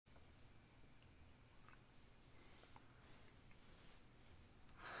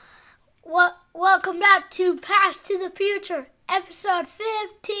Welcome back to Past to the Future, episode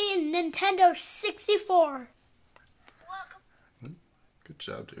 15, Nintendo 64. Good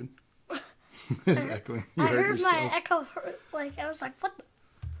job, dude. It's echoing. You I heard yourself. my echo, I was like, what the?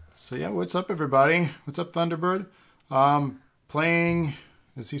 So yeah, what's up, everybody? What's up, Thunderbird? Playing,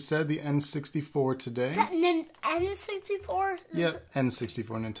 as he said, the N64 today. N64? Yeah, N64,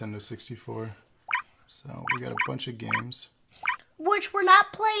 Nintendo 64. So we got a bunch of games. Which we're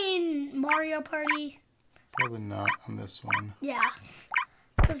not playing Mario Party. Probably not on this one. Yeah.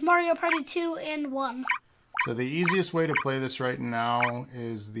 Because Mario Party 2 and 1. So the easiest way to play this right now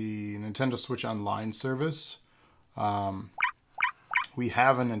is the Nintendo Switch Online service. We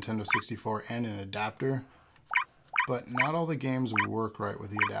have a Nintendo 64 and an adapter, but not all the games work right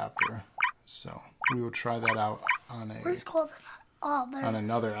with the adapter. So we will try that out on Where's GoldenEye? Oh, there. on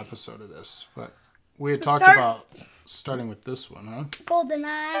another episode of this. But we had talked about starting with this one, huh?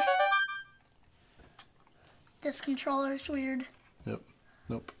 GoldenEye. This controller's weird. Yep.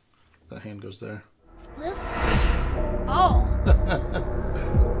 Nope. That hand goes there. This? Oh.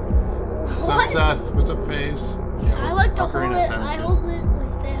 What's up, Seth? What's up, FaZe? Yeah, I like to hold Ocarina it. of Time's I good. hold it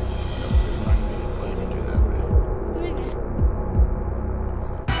like this. Nope, you're not gonna be able to play if you do that way.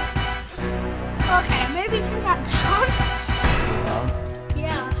 Okay, maybe turn that down.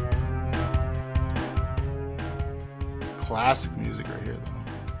 Yeah. It's classic music right here, though.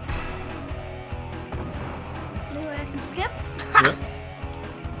 Anyway, I can skip. Yep.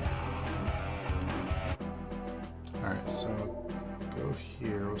 Alright, so go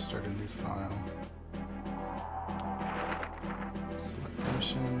here. We'll start a new file. Select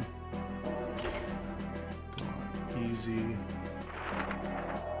mission. Go on easy.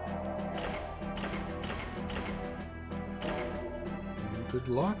 And good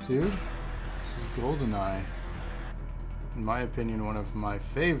luck, dude. This is GoldenEye. In my opinion, one of my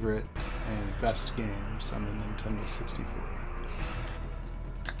favorite and best games on the Nintendo 64.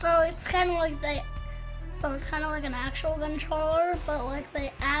 So it's kind of like it's kind of like an actual controller, but like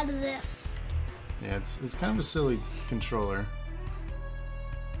they add this. Yeah, it's kind of a silly controller.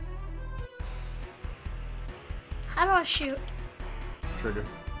 How do I shoot? Trigger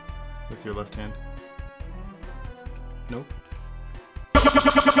with your left hand. Nope. No!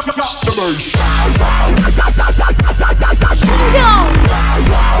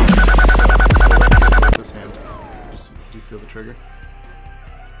 This hand. Just, do you feel the trigger?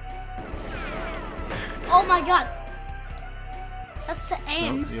 Oh my god. That's to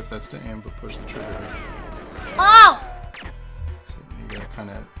aim. Nope. Yep, that's to aim, but push the trigger. Oh! So you gotta kind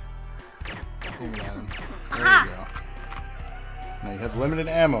of aim it at him. There Aha. you go. Now you have limited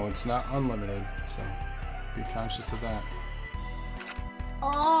ammo. It's not unlimited, so be conscious of that.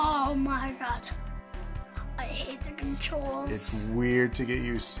 Oh my god. I hate the controls. It's weird to get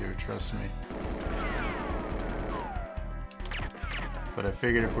used to, trust me. But I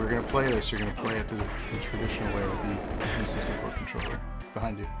figured if we're going to play this, you're going to play it the traditional way with the N64 controller.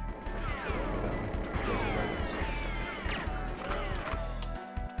 Behind you. Go that way. Go by this.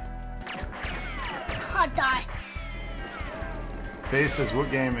 I die. FaZe says, what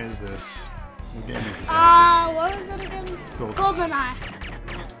game is this? What game is this? What was it again? GoldenEye. GoldenEye.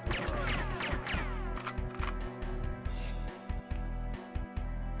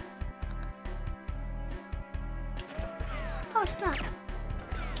 Oh, snap.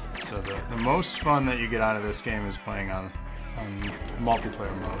 So the most fun that you get out of this game is playing on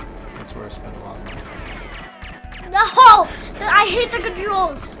multiplayer mode. That's where I spend a lot of my time. No! I hate the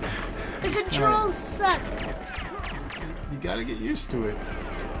controls. The controls suck. You gotta get used to it.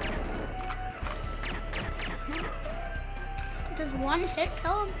 Does one hit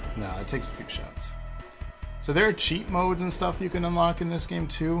kill him? No, it takes a few shots. So there are cheat modes and stuff you can unlock in this game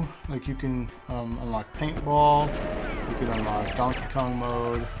too. Like you can unlock paintball. You can unlock Donkey Kong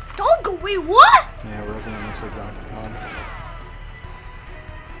mode. Wait, what? Yeah, where everyone looks like Donkey Kong.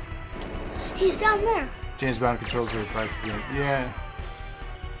 He's down there. James Bond controls are practically, yeah.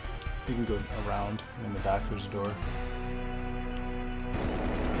 You can go around, and in the back there's a door.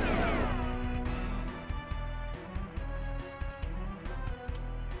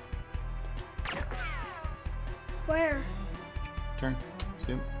 Where? Turn.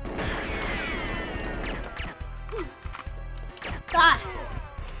 See him? Die.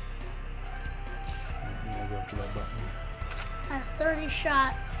 You gotta go up to that button. I have 30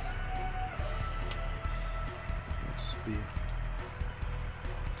 shots. It's B.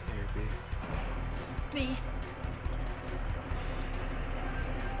 It's A or B. B. You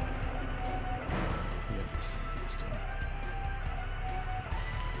gotta do the same for this time.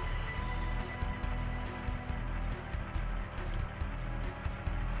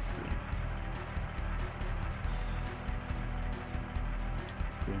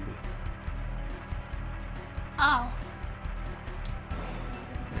 and B. Oh.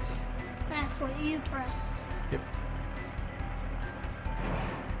 There you go. That's what you pressed. Yep.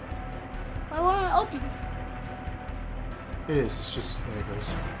 Why won't it open? It is. It's just there it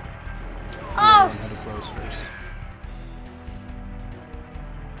goes. Oh. How to close first.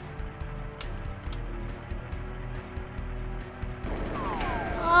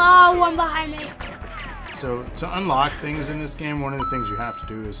 Oh, one behind me. So to unlock things in this game, one of the things you have to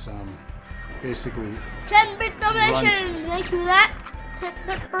do is basically 10-bit donation. Thank you for that.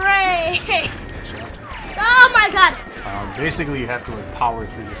 Hooray! Shot. Oh my god. Basically, you have to like power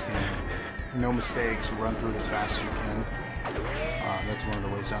through this game. No mistakes. Run through it as fast as you can. That's one of the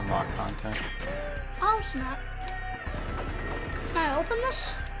ways to unlock content. Oh snap! Can I open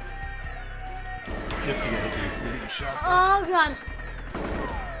this? Yep, you're getting shot. Oh god.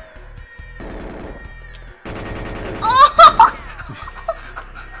 Oh!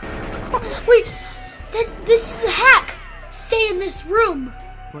 Wait, this is a hack. Stay in this room.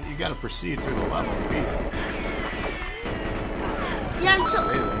 Well, you gotta proceed through the level to beat it. Yeah, I'm so.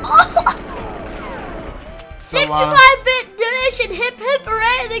 Stay there. Oh! 65-bit donation. Hip hip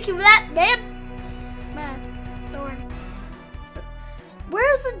hooray! Thank you for that, man. Door.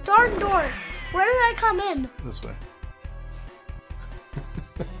 Where's the darn door? Where did I come in? This way.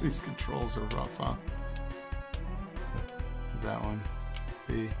 These controls are rough, huh? That one.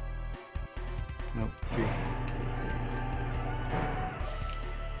 B. Nope. B.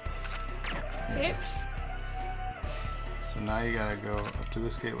 Okay. Oops. So now you gotta go up to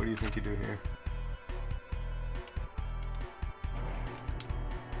this gate. What do you think you do here?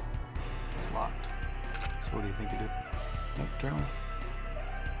 It's locked. So what do you think you do? Nope, turn around.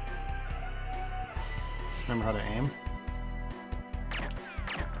 Remember how to aim?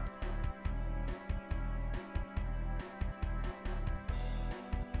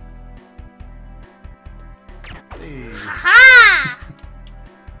 Hey. Ha!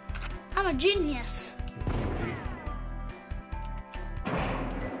 I'm a genius.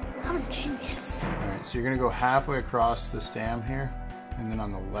 I'm a genius. Alright, so you're gonna go halfway across this dam here, and then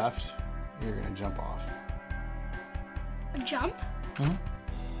on the left, you're gonna jump off. A jump? Mm-hmm.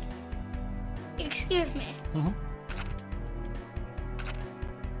 Excuse me. Mm-hmm.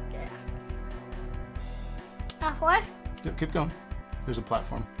 Yeah. Halfway? Yep, keep going. There's a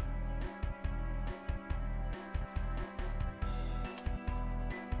platform.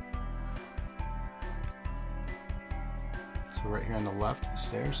 So right here on the left, the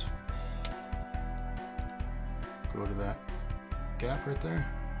stairs. Go to that gap right there.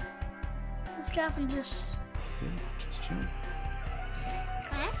 This gap and just. Yeah, just jump.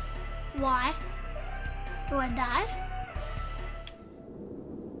 Okay. Why? Do I die?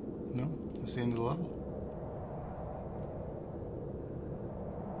 No, that's the end of the level.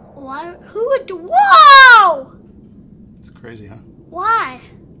 Why? Who would do? Whoa! It's crazy, huh? Why?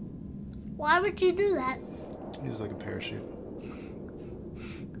 Why would you do that? It's like a parachute.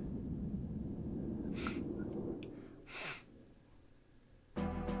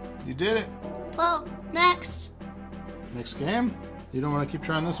 You did it. Well, next. Next game? You don't want to keep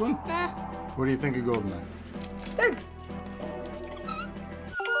trying this one? Nah. What do you think of GoldenEye? Good.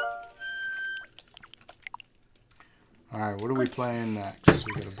 Alright, what are we playing next?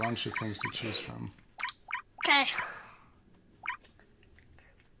 We got a bunch of things to choose from. Okay.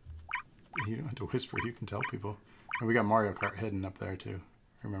 You don't have to whisper, you can tell people. And we got Mario Kart hidden up there too.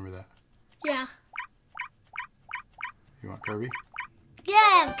 Remember that. Yeah. You want Kirby?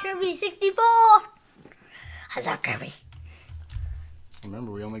 Yeah, Kirby 64. I love Kirby.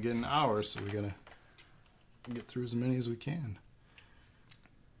 Remember, we only get an hour, so we gotta get through as many as we can.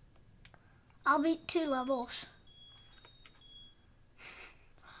 I'll beat 2 levels.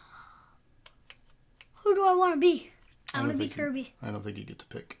 Who do I want to be? I want to be Kirby. I don't think you get to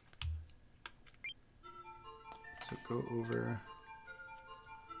pick. So go over to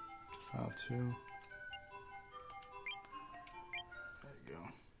file 2. There you go.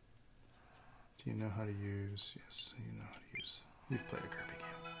 Do you know how to use? Yes, you know how to use. You've played a Kirby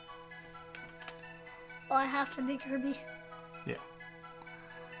game. Oh, I have to be Kirby. Yeah.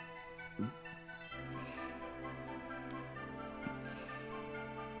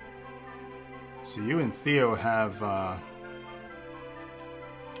 So you and Theo have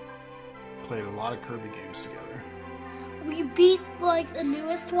played a lot of Kirby games together. We beat, like, the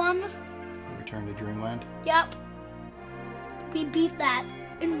newest one. Return to Dreamland. Yep. We beat that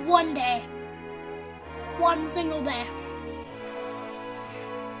in one day. One single day.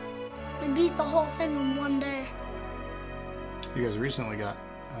 We beat the whole thing in one day. You guys recently got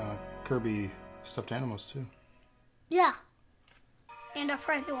Kirby stuffed animals too. Yeah. And a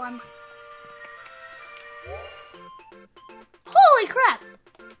Freddy one. Holy crap!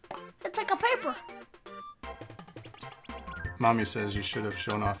 It's like a paper. Mommy says you should have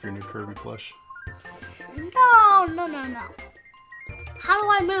shown off your new Kirby plush. No, no, no, no. How do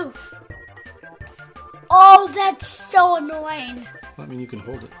I move? Oh, that's so annoying. Well, I mean, you can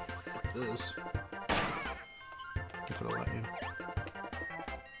hold it like this. If it'll let you.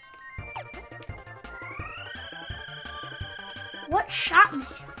 What shot me?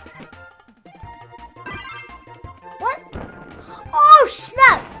 What? Oh,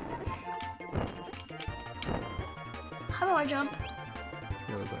 snap! How do I jump?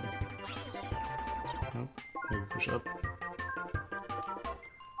 The other button. Nope. Maybe push up.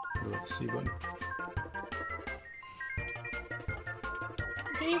 What about the C button?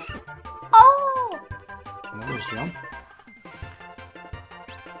 B. Oh! One of those jump?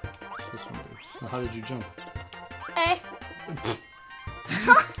 What's this one do? Well, how did you jump? A.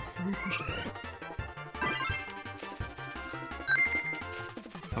 We pushed A.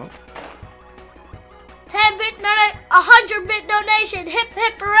 Oh. 10-bit donation, 100-bit donation. Hip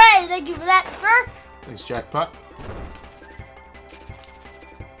hip hooray! Thank you for that, sir. Thanks, Jackpot.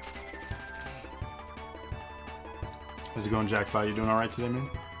 How's it going, Jackpot? You doing alright today, man?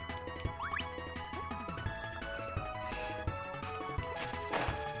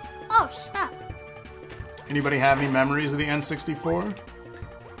 Oh, snap. Anybody have any memories of the N64?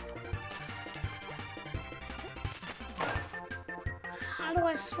 How do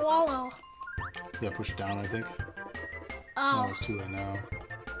I swallow? Yeah, push it down, I think. Oh. Oh, it's too late now.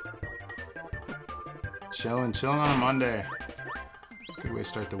 Chilling on a Monday. It's a good way to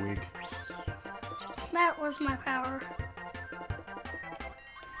start the week. That was my power.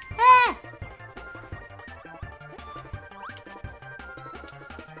 Ah!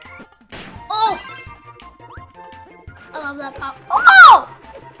 Oh! I love that power. Oh!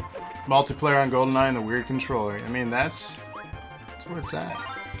 Multiplayer on GoldenEye and the weird controller. I mean, that's where it's at.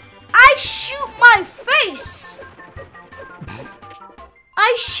 I shoot my face!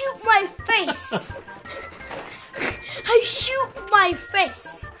 I shoot my face! I shoot my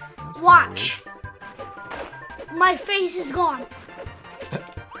face! That's Watch! My face is gone.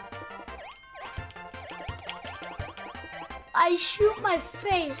 I shoot my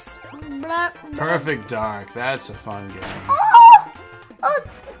face. Blah, blah. Perfect Dark. That's a fun game. Oh! Oh!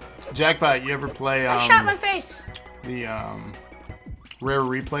 Jackpot, you ever play I shot my face. the Rare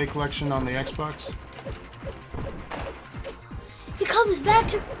Replay collection on the Xbox? He comes back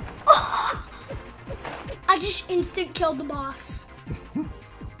to. Oh! I just instant killed the boss.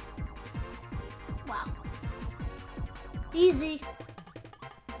 Wow. Easy.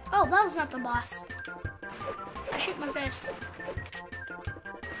 Oh, that was not the boss. I shoot my face.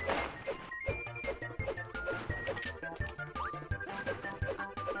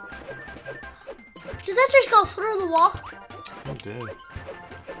 Did that just go through the wall? It did.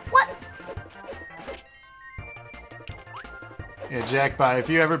 What? Yeah, Jackpot, if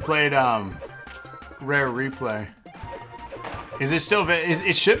you ever played Rare Replay, is it still?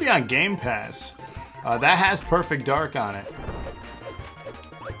 It should be on Game Pass. That has Perfect Dark on it.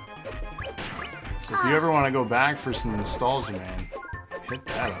 So if you ever want to go back for some nostalgia, man, hit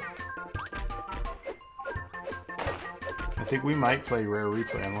that up. I think we might play Rare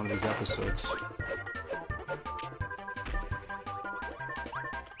Replay on one of these episodes.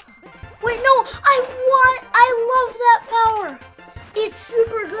 Wait, no, I love that power. It's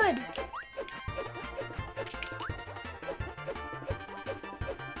super good.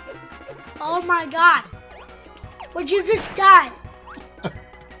 Oh my god. Would you just die?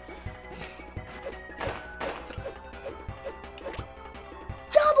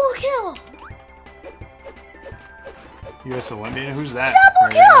 Double kill. US Olympian? Who's that? Double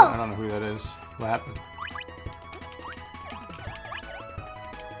kill! I don't know who that is. What happened?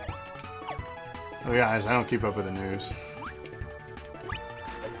 Oh, guys, I don't keep up with the news.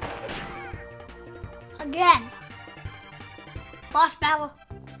 Again. Boss battle.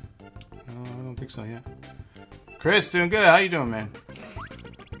 No, I don't think so yet. Chris, doing good. How you doing, man?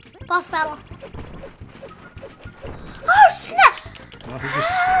 Boss battle. Oh, snap! Well, he just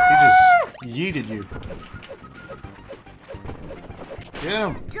yeeted you. Get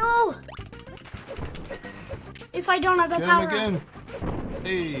him! No! If I don't have the Get power. him again!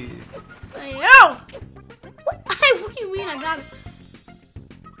 Hey! Yo! What do you mean I got it?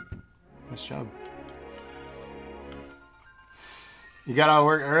 Nice job. You got out of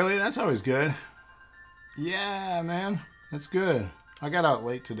work early? That's always good. Yeah, man. That's good. I got out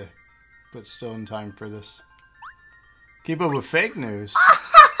late today, but still in time for this. Keep up with fake news?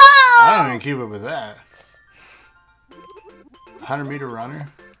 I don't even keep up with that. 100-meter runner?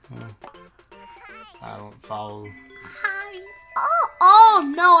 I don't follow. Hi.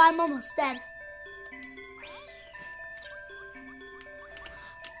 Oh no, I'm almost dead.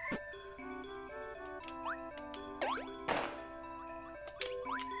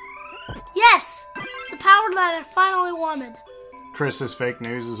 Yes! The power that I finally wanted. Chris says fake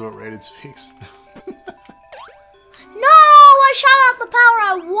news is what Rated speaks. No! I shot out the power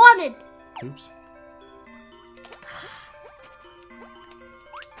I wanted. Oops.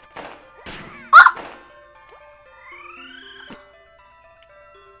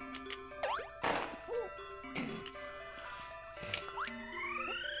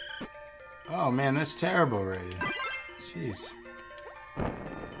 Oh man, that's terrible, Rated. Jeez.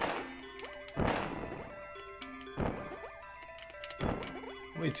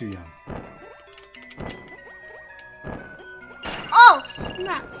 Way too young. Oh,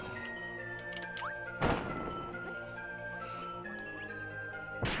 snap.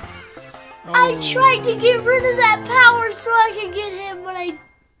 Oh. I tried to get rid of that power so I could get him, but I...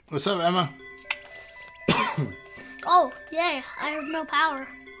 What's up, Emma? Oh, yay. I have no power.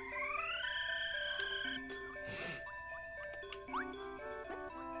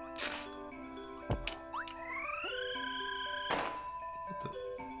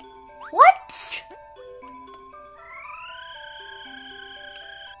 What?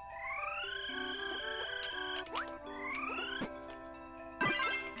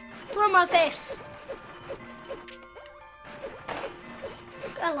 Throw my face.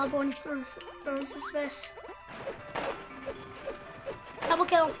 I love when he throws his face. Double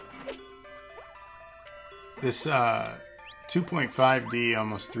kill. This 2.5D,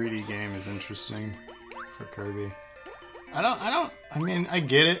 almost 3D game is interesting for Kirby. I mean, I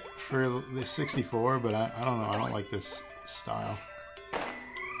get it for the 64, but I don't know. I don't like this style.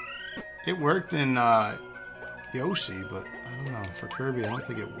 It worked in Yoshi, but I don't know. For Kirby, I don't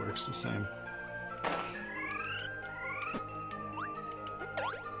think it works the same.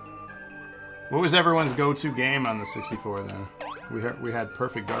 What was everyone's go-to game on the 64 then? We had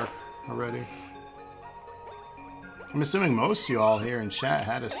Perfect Dark already. I'm assuming most of you all here in chat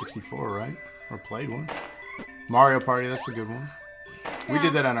had a 64, right? Or played one. Mario Party, that's a good one. Yeah. We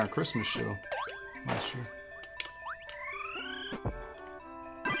did that on our Christmas show last year.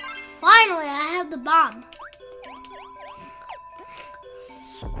 Finally, I have the bomb.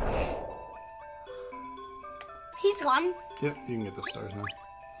 He's gone. Yep, you can get the stars now.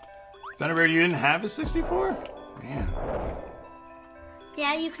 Thunderbird, you didn't have a 64? Man.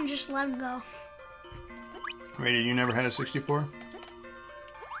 Yeah, you can just let him go. Rated, you never had a 64?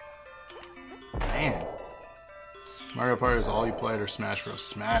 Man. Mario Party is all you played, or Smash Bros?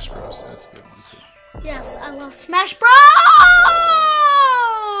 Smash Bros, that's a good one too. Yes, I love Smash Bros!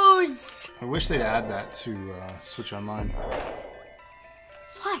 I wish they'd add that to Switch Online.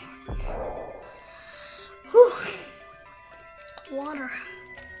 What? Whew. Water.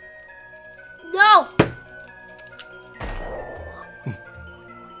 No!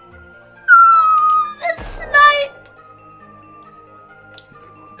 The snipe!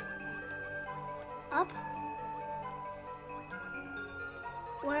 Up?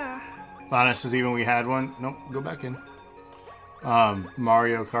 Where? Lana says even we had one. Nope, go back in.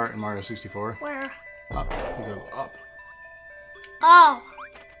 Mario Kart and Mario 64. Where? Up. You go up. Oh.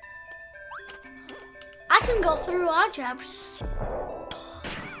 I can go through objects.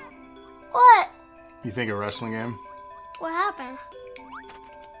 What? You think a wrestling game? What happened?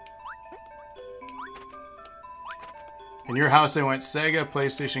 In your house, they went Sega,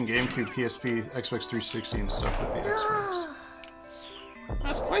 PlayStation, GameCube, PSP, Xbox 360, and stuff with the Xbox.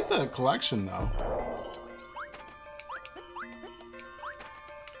 That's quite the collection, though.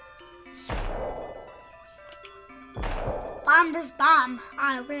 Bomb vs. Bomb.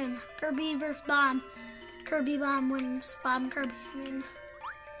 I win. Kirby vs. Bomb. Kirby Bomb wins. Bomb Kirby. I mean.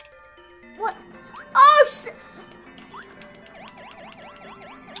 What? Oh, shit!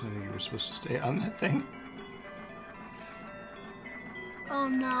 I think you were supposed to stay on that thing. Oh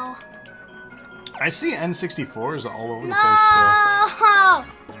no. I see N64s all over the No! place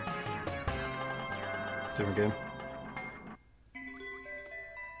still. Different game.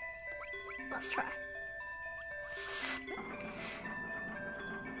 Let's try.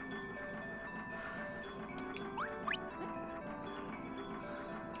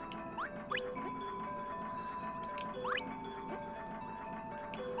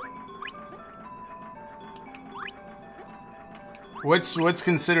 What's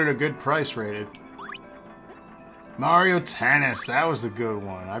considered a good price rated? Mario Tennis, that was a good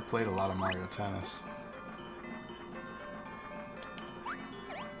one. I played a lot of Mario Tennis.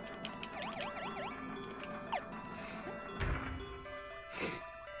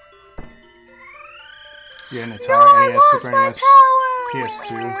 Yeah, an Atari, No, I NES, lost Super my NES, power.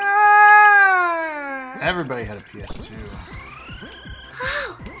 PS2. Everybody had a PS2.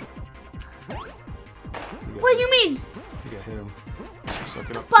 How? What do you mean? You gotta hit him. Suck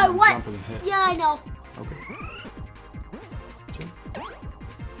it up. By and what? Jump and then hit. Yeah, I know. Okay.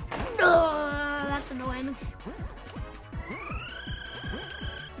 That's annoying.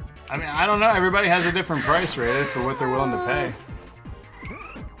 I mean, I don't know. Everybody has a different price rated for what they're willing to pay.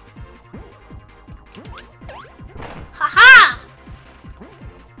 Haha!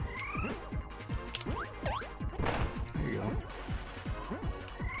 There you go.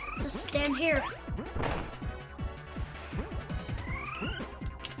 Just stand here.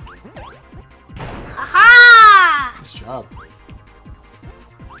 Haha! Nice job.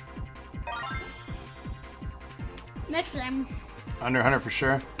 Next time. Under 100 for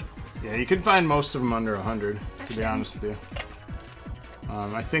sure. Yeah, you can find most of them under 100, to be honest with you.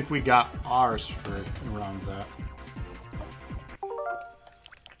 I think we got ours for around that.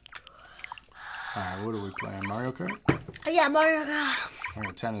 Alright, what are we playing? Mario Kart? Yeah, Mario.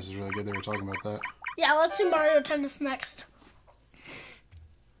 Mario Tennis is really good. They were talking about that. Yeah, let's do Mario Tennis next.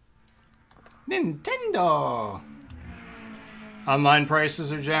 Nintendo! Online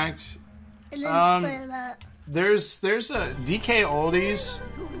prices are jacked. I didn't say that. There's a DK Oldies.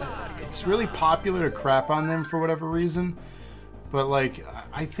 It's really popular to crap on them for whatever reason, but like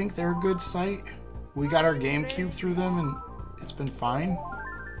I think they're a good site. We got our GameCube through them, and it's been fine.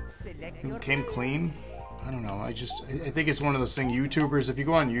 It came clean. I don't know. I think it's one of those things. YouTubers, if you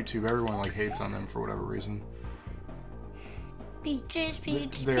go on YouTube, everyone like hates on them for whatever reason. Peaches,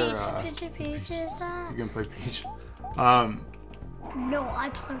 peaches, They're, peaches, peaches. You can play Peach. No, I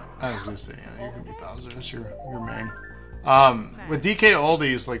play. I was gonna say, yeah, you can be Bowser. That's your main. With DK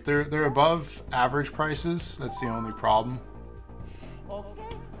Oldies, like they're above average prices. That's the only problem.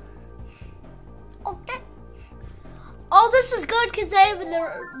 Okay. Oh, this is good because they have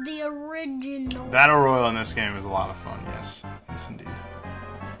the original. Battle Royale in this game is a lot of fun. Yes, yes indeed.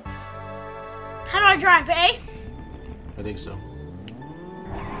 How do I drive, eh? I think so.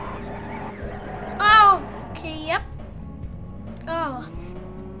 Oh, okay, yep. Oh.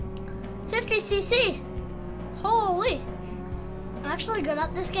 50cc. Holy. I'm actually good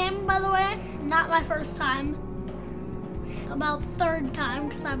at this game, by the way. Not my first time. About third time,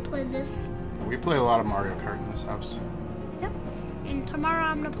 because I've played this. We play a lot of Mario Kart in this house. Yep. And tomorrow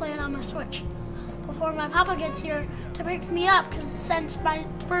I'm going to play it on my Switch. Before my papa gets here to pick me up, because since my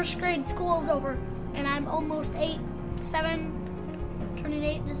first grade school is over, and I'm almost turning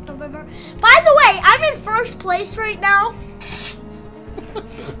 8 this November. By the way, I'm in first place right now.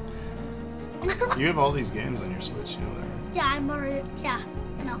 You have all these games on your Switch, you know that, right? Yeah, I'm Mario. Yeah,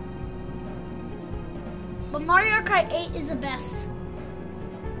 I know. But Mario Kart 8 is the best.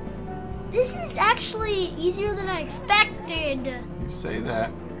 This is actually easier than I expected. You say that.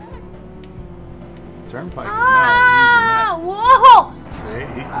 Turnpike is Ah! not Whoa!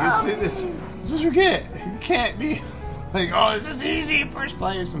 easy, man. See, you see this. This is what you get. You can't be like, oh, this is easy, first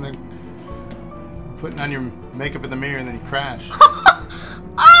place, and then putting on your makeup in the mirror and then you crash.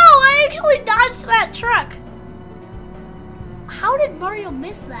 Oh, I actually dodged that truck. How did Mario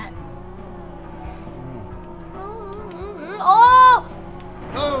miss that? Oh!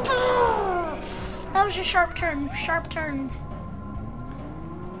 Oh! That was a sharp turn. Sharp turn.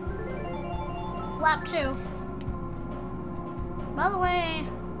 Lap 2. By the way,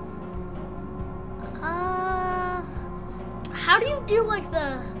 how do you do like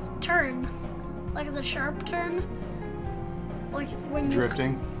the turn? Like the sharp turn? Like when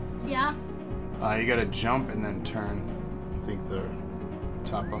Drifting. Yeah. You gotta jump and then turn. I think the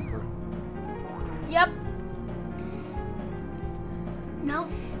top bumper. Yep. No.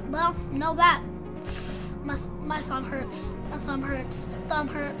 Well, no that. My thumb hurts. My thumb hurts. Thumb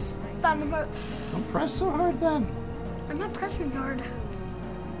hurts. Thumb hurts. Don't press so hard then. I'm not pressing hard.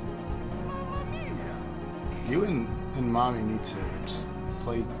 You and Mommy need to just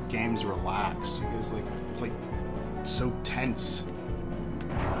play games relaxed. You guys like so tense.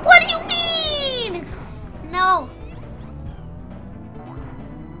 What do you mean? No.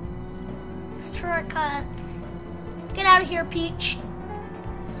 Shortcut. Get out of here, Peach.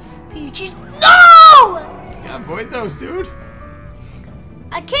 Peachy. No! You gotta avoid those, dude.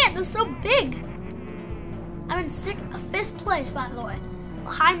 I can't. They're so big. I'm in 5th place, by the way,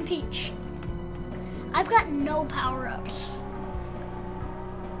 behind Peach. I've got no power-ups.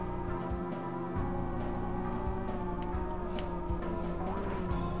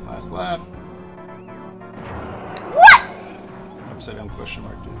 Last lap. What? Upside down question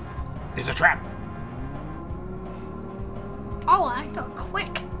mark, dude. It's a trap. Oh, I go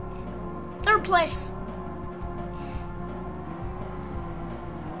quick. 3rd place.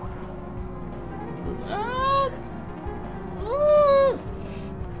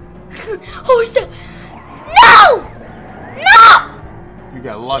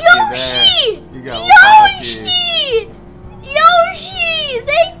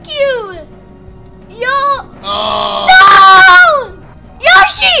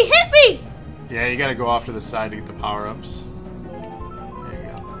 gotta go off to the side to get the power-ups. There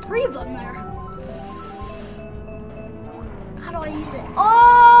you go. 3 of them there. How do I use it?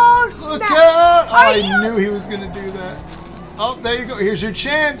 Oh, snap! Look out! Oh, I knew he was gonna do that. Oh, there you go. Here's your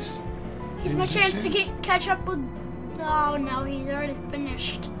chance. Here's my chance to catch up with... Oh, no, he's already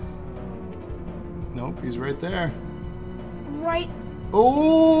finished. Nope, he's right there. Right.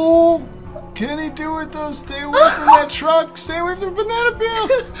 Oh! Can he do it though? Stay away from that truck. Stay away from the banana peel.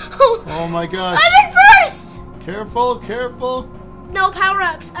 Oh my gosh. I'm in first! Careful, careful. No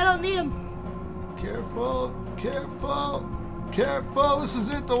power-ups. I don't need them. Careful, careful, careful. This is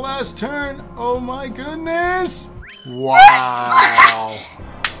it, the last turn. Oh my goodness. Wow.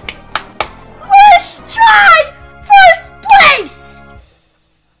 First try! First place!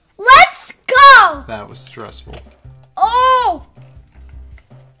 Let's go! That was stressful. Oh!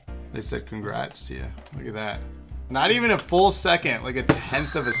 They said congrats to you. Look at that. Not even a full second, like a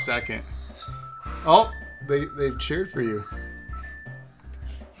 1/10 of a second. Oh, they've cheered for you.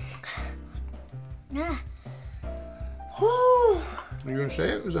 Yeah. Whew. Are you gonna say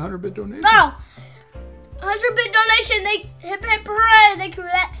it was a 100-bit donation? No! 100-bit donation. They hip hip hooray. Thank you for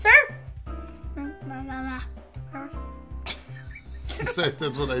that, sir.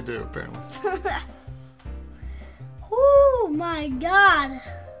 That's what I do, apparently. Oh my God.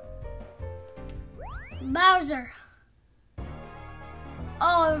 Bowser.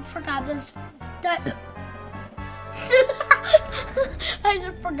 Oh, I forgot this.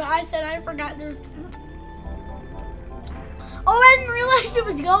 I forgot there's. Oh, I didn't realize it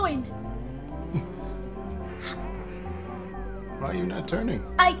was going. Why are you not turning?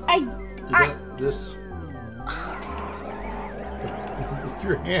 You got this. With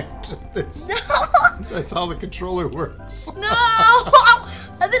your hand to this. No. That's how the controller works. No.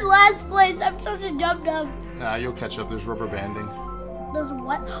 I'm in last place. I'm such a dum-dum. Nah, you'll catch up. There's rubber banding. There's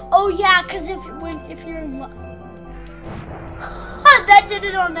what? Oh yeah, because if you're in that did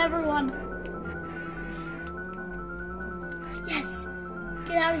it on everyone. Yes.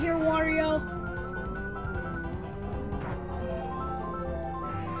 Get out of here, Wario.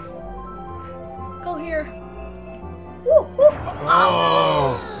 Go here. Woo, woo.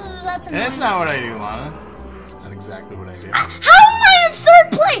 Oh. That's annoying. That's not what I do, Lana. That's not exactly what I do. How am I in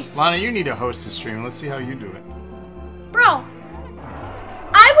 3rd place? Lana, you need to host a stream. Let's see how you do it. Bro,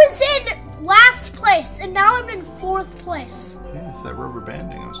 I was in last place, and now I'm in 4th place. Yeah, it's that rubber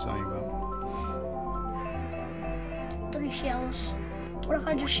banding I was telling you about. 3 shells. What if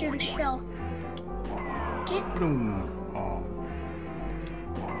I just shoot a shell? Get... Boom. Oh.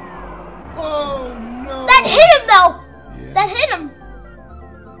 Oh, no. That hit him, though! Yeah. That hit him!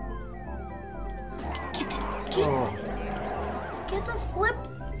 Get the flip.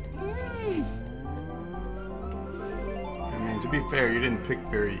 I mean, to be fair, you didn't pick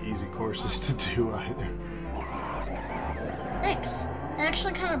very easy courses to do either. Thanks. It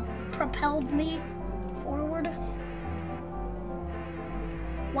actually kind of propelled me forward.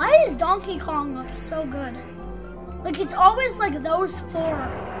 Why does Donkey Kong look so good? Like, it's always like those 4.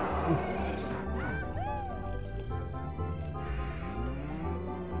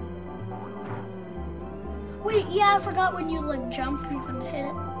 Wait, yeah, I forgot when you like jump, you can hit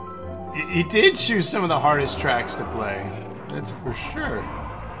it. He did choose some of the hardest tracks to play. That's for sure.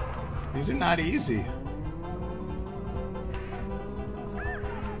 These are not easy.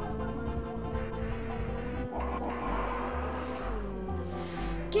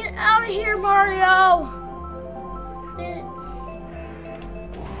 Get out of here, Mario!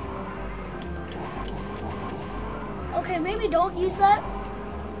 Okay, maybe don't use that.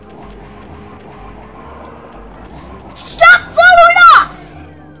 Stop following off!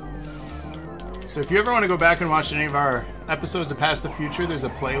 So if you ever want to go back and watch any of our episodes of Past the Future, there's a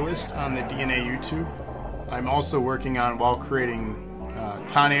playlist on the DNA YouTube. I'm also working on, while creating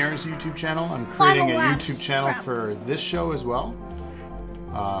Con Air's YouTube channel, I'm creating a YouTube channel for this show as well.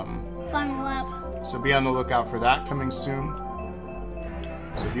 Final lap. So be on the lookout for that coming soon.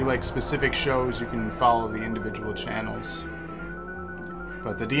 So if you like specific shows, you can follow the individual channels.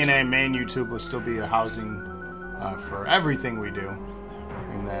 But the DNA main YouTube will still be a housing for everything we do.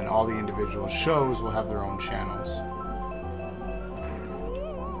 And then all the individual shows will have their own channels.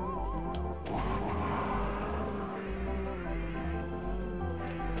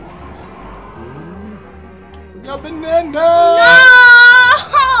 We got banana! No!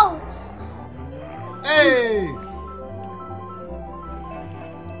 Hey!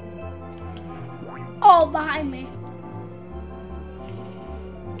 Oh, behind me.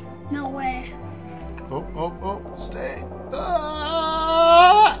 No way. Oh, stay.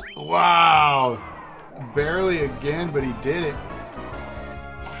 Ah! Wow. Barely again, but he did it.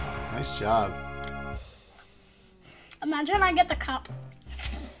 Nice job. Imagine I get the cup.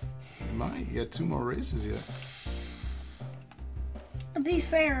 You might. You got 2 more races yet. To be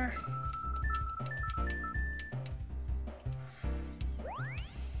fair.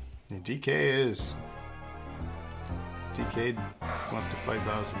 Yeah, DK wants to fight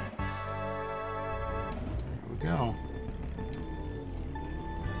Bowser. Here we go.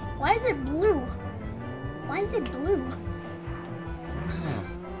 Why is it blue? Why is it blue? Yeah.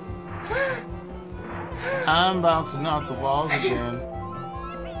 I'm bouncing off the walls again.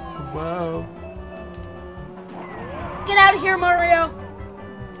 Whoa. Get out of here, Mario.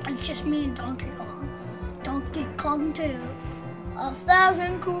 It's just me and Donkey Kong. Donkey Kong 2.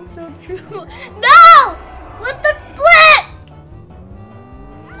 1,000 coops of true. No! What the flip?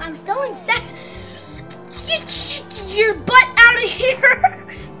 I'm still in second. Get your butt out of here.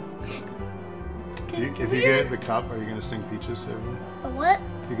 If you get the cup, are you going to sing Peaches to everyone? The what?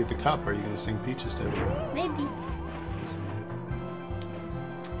 If you get the cup, are you going to sing Peaches to everyone? Maybe.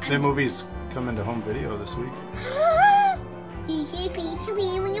 The movie's coming to home video this week. You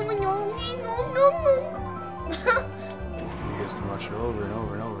guys can watch it over and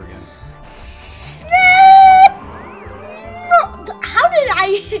over and over again. How did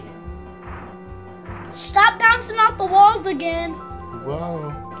I stop bouncing off the walls again?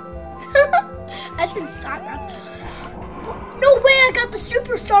 Whoa. I should stop bouncing. No way I got the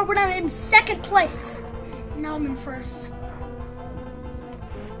superstar when I'm in second place. Now I'm in first.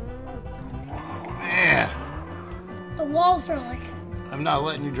 Man. The walls are like... I'm not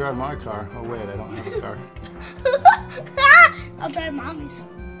letting you drive my car. Oh wait, I don't have a car. I'll drive Mommy's.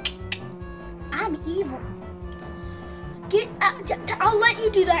 I'm evil. Get out. I'll let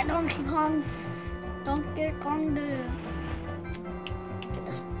you do that, Donkey Kong. Donkey Kong do. Get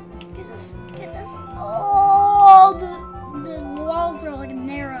this. Get this. Get this. Oh, the walls are like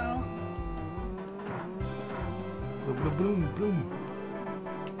narrow. Bloom, bloom, bloom, bloom.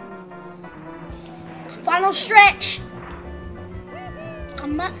 It's final stretch.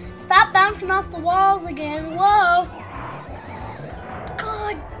 I'm not. Stop bouncing off the walls again. Whoa.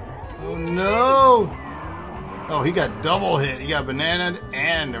 God. Oh no. Oh, he got double hit. He got bananaed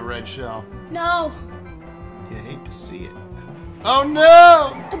and a red shell. No. You hate to see it. Oh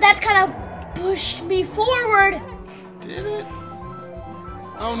no! But that's kind of pushed me forward. Did it?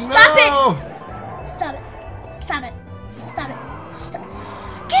 Oh Stop no! it! Stop it. Stop it. Stop it. Stop.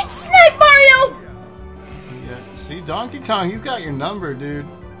 Get sniped, Mario! Yeah, see, Donkey Kong, he's got your number, dude.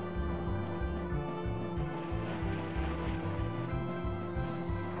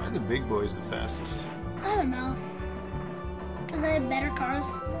 Why are the big boys the fastest? I don't know. Because I have better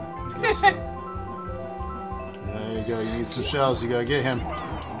cars. There you go, you need some shells, you gotta get him.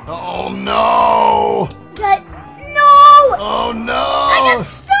 Oh no! But no! Oh no! I got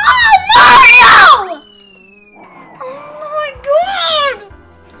stunned, Mario! Oh my god!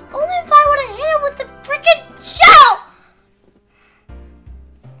 Only if I would have hit him with the freaking shell!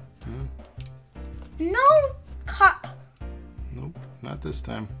 No cup. Nope, not this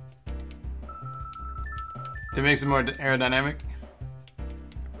time. It makes it more aerodynamic?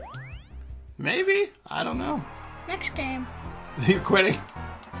 Maybe? I don't know. Next game. You're quitting?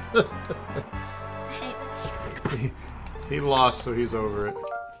 I hate this. He lost, so he's over it.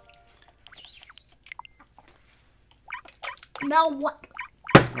 Now what?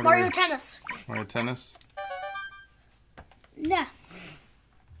 Mario Tennis. Mario Tennis? Yeah.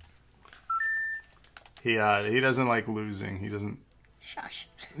 He doesn't like losing. He doesn't... Shush.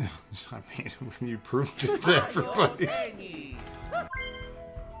 I mean, when you proved it to everybody.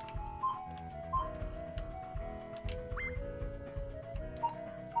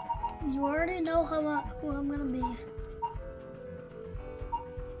 You already know who I'm gonna be.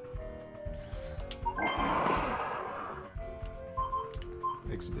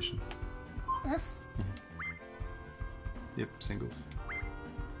 Exhibition. Yes? Yep, singles.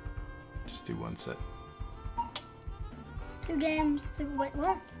 Just do one set. 2 games. Wait,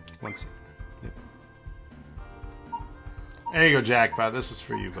 what? One set. Yep. There you go, Jackpot. This is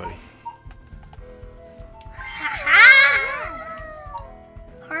for you, buddy.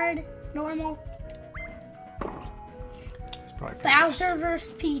 Hard, normal. It's probably for Bowser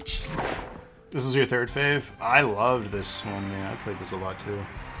vs. Peach. This is your third fave? I loved this one, man. I played this a lot, too.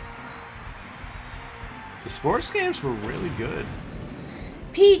 The sports games were really good.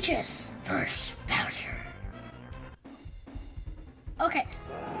 Peaches vs. Bowser. Okay.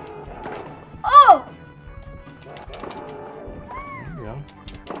 Oh! There you go.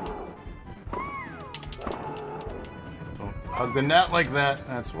 Don't hug the net like that.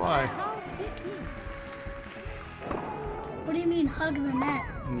 That's why. What do you mean hug the net?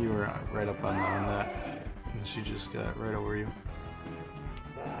 You were right up on that. She just got right over you.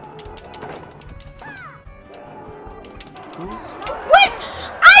 What?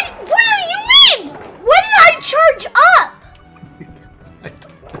 What do you mean? When did I charge up?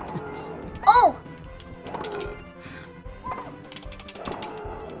 Oh.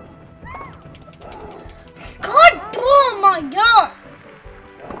 God, oh my God.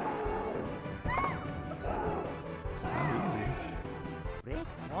 It's not easy.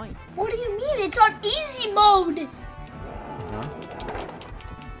 What do you mean? It's on easy mode.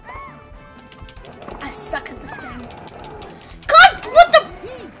 I suck at this game. God, what the?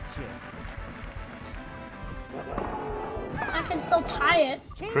 I can still tie it.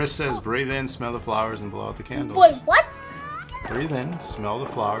 Chris says, breathe in, smell the flowers, and blow out the candles. Wait, what? Breathe in, smell the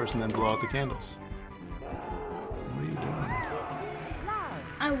flowers, and then blow out the candles. What are you doing?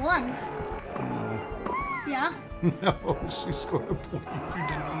 I won. No. Yeah? No, she scored a point. You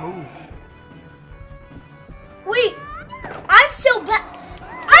didn't move. Wait, I'm still back.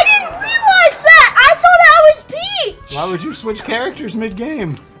 I didn't realize that. I thought I was Peach. Why would you switch characters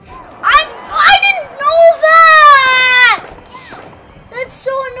mid-game? I didn't know that. That's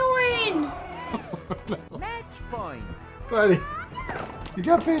so annoying. No. Match point. Buddy, you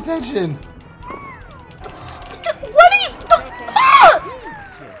gotta pay attention. What are you? Ah!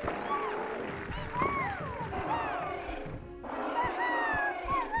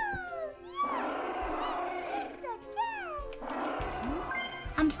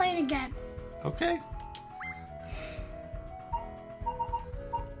 I'm playing again. Okay.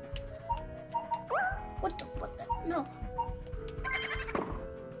 What the? No.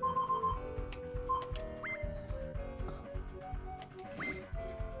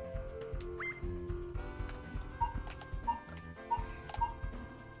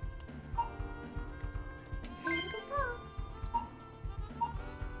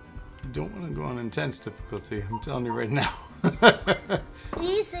 You don't want to go on intense difficulty. I'm telling you right now.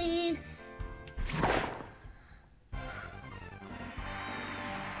 Easy.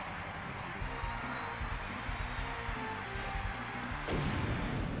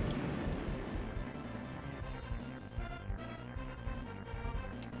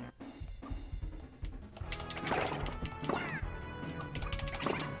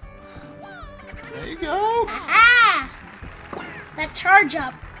 There you go. Ah! That charge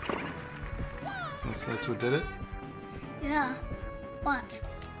up. That's what did it? Yeah. Watch.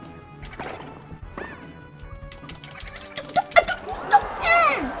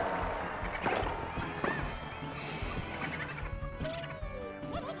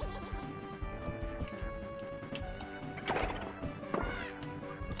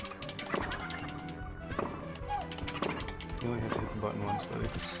 You only have to hit the button once, buddy.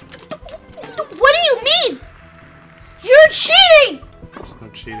 What do you mean? You're cheating! There's no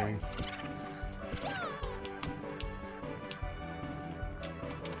cheating.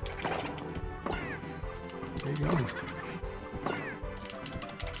 There you go.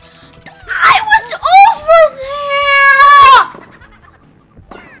 I was over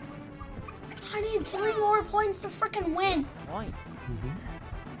there! I need 3 more points to freaking win. Point.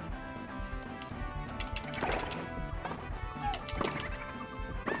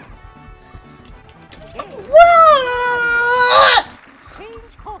 What?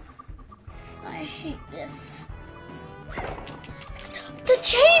 Change course. I hate this. The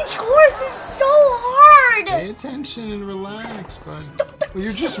change course is so hard! Pay attention and relax, bud. Well,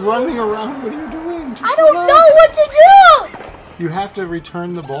 you're just running around. What are you doing? Just I don't relax. know what to do! You have to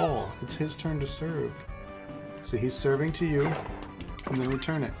return the ball. It's his turn to serve. So he's serving to you, and then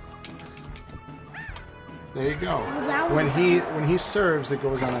return it. There you go. That was When he serves, it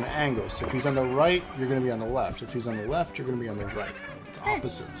goes on an angle. So if he's on the right, you're going to be on the left. If he's on the left, you're going to be on the right. It's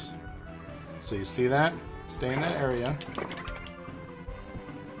opposites. So you see that? Stay in that area.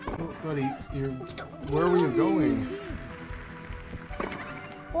 Oh, buddy, where were you going?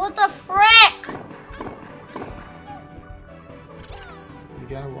 What the frick? You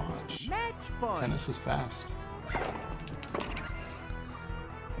gotta watch. Match point. Tennis is fast.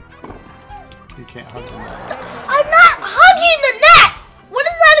 You can't hug the net. I'm not hugging the net! What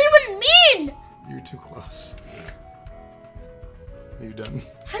does that even mean? You're too close. Are you done?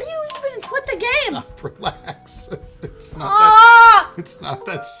 How do you even quit the game? Stop, relax. It's not Ah! it's not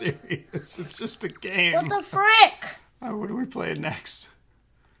that serious. It's just a game. What the frick? What do we play next?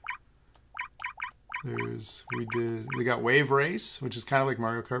 We got Wave Race, which is kind of like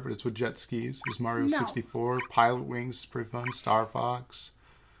Mario Kart, but it's with jet skis. There's Mario 64, Pilot Wings is pretty fun, Star Fox.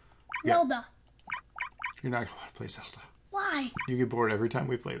 Zelda. You're not going to want to play Zelda. Why? You get bored every time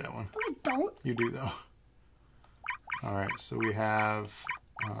we play that one. No, I don't. You do, though. All right, so we have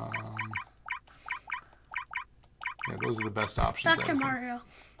Yeah, those are the best options. Dr. Mario. Okay.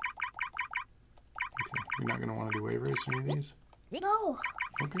 You're not going to want to do wave race or any of these? No.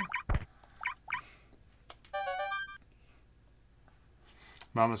 Okay.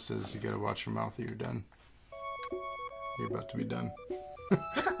 Mama says you got to watch your mouth or you're done. You're about to be done. I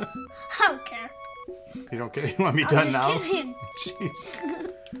don't care. You don't care? You want me I'm done just now? kidding. Jeez.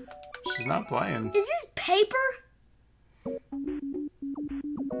 She's not playing. Is this paper?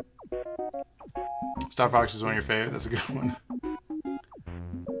 Star Fox is one of your favorite. That's a good one.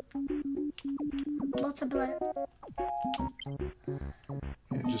 Multiply.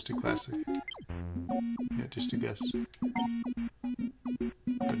 Yeah, just a classic. Yeah, just a guess.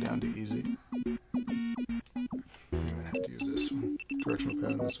 Go down to easy. I'm gonna have to use this one. Directional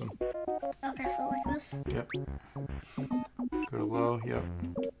pad on this one. Okay, so like this. Yep. Go to low. Yep.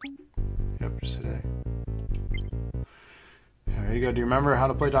 Yep, just hit A. There you go. Do you remember how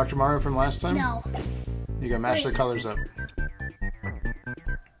to play Dr. Mario from last time? No. You gotta match the colors up.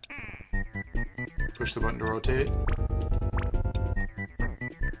 Push the button to rotate it.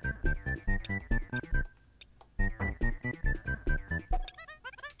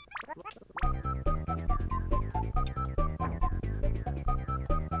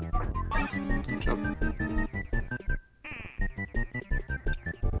 Jump.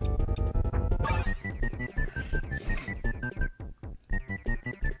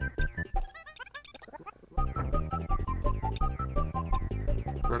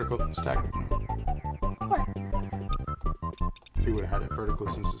 Vertical, stack. What? If you would have had it vertical,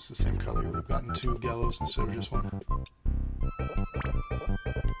 since it's the same color, you would have gotten 2 yellows instead of just 1.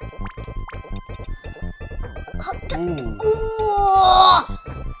 Ooh. Oh,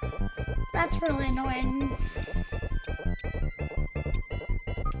 that's really annoying.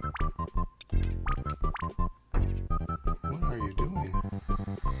 What are you doing?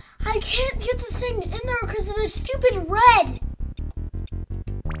 I can't get the thing in there because of the stupid red.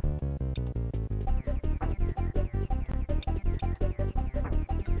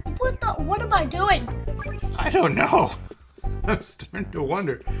 What am I doing? I don't know. I'm starting to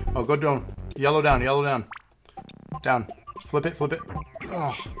wonder. Oh, go down. Yellow down, yellow down. Down. Flip it, flip it.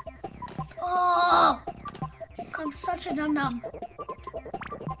 Oh. Oh, I'm such a dum-dum.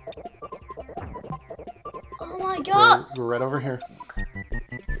 Oh my god. Go right over here.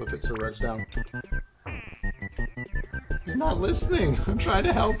 Flip it so red's down. You're not listening. I'm trying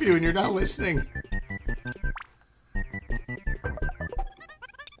to help you and you're not listening.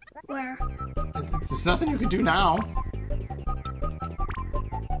 Where? There's nothing you can do now.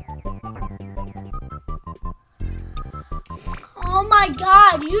 Oh my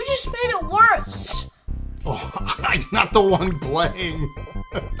god, you just made it worse. Oh, I'm not the one playing.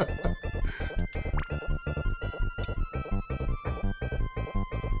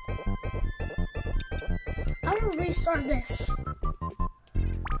 I'm gonna restart this.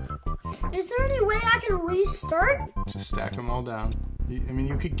 Is there any way I can restart? Just stack them all down. I mean,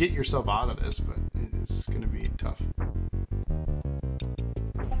 you could get yourself out of this, but it's going to be tough.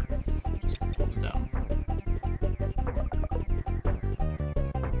 Just pull it down.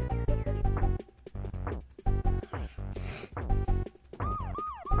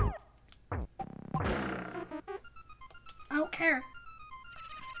 I don't care.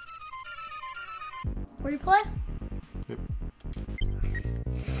 Where do you play? Yep.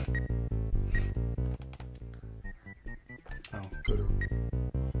 Oh, go to...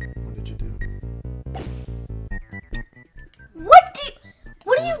 What did you do?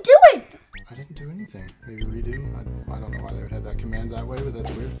 What are you doing? I didn't do anything. Maybe redo? I don't know why they would have that command that way, but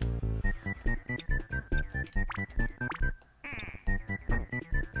that's weird.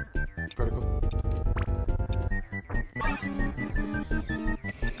 Vertical.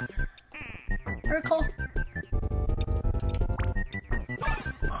 Vertical.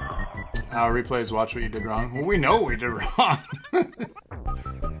 Replays, watch what you did wrong. Well, we know what we did wrong.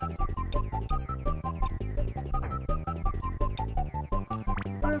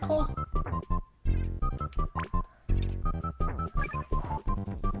 Vertical.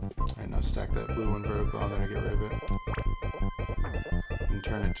 Alright, now stack that blue one vertical. I'm gonna get rid of it. And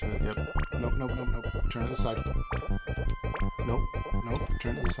turn it to the... Yep. Nope, nope, nope, nope. Turn it to the side. Nope, nope.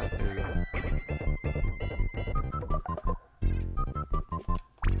 Turn it to the side. There you go.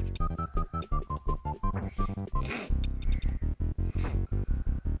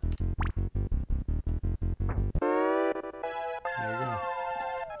 There you go.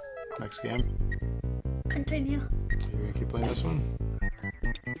 Next game. Continue. You're gonna keep playing this one?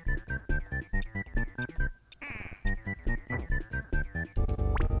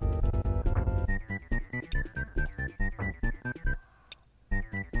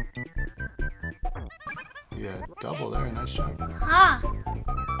 Yeah, double there. Nice job. Ah.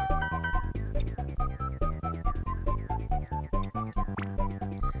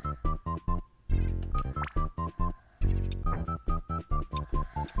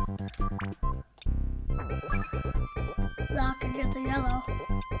 Now I can get the yellow.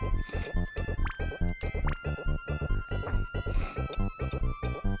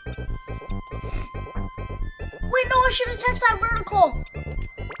 Wait, no, I should have touched that vertical.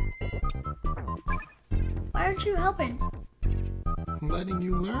 Why aren't you helping? I'm letting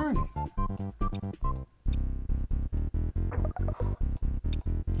you learn.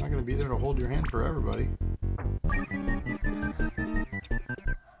 I'm not gonna be there to hold your hand forever, buddy.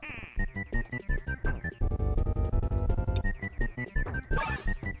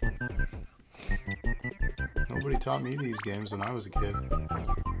 Nobody taught me these games when I was a kid.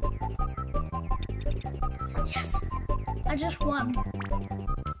 Yes, I just won.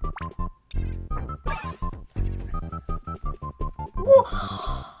 Whoa.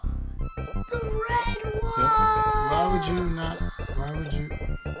 The red one. Yep. Why would you not? Why would you?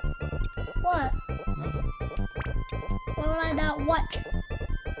 What? Nothing. Why would I not what?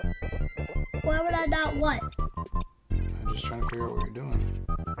 Why would I not what? I'm just trying to figure out what you're doing.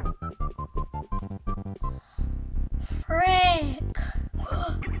 Frick.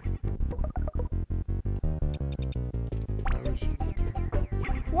 Why would you?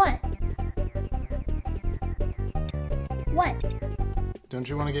 What? What? Don't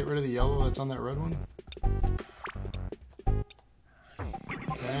you want to get rid of the yellow that's on that red one?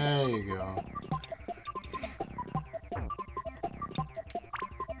 There you go.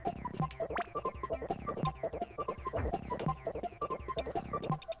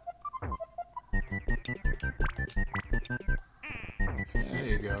 There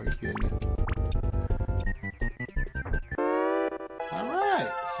you go, he's getting it.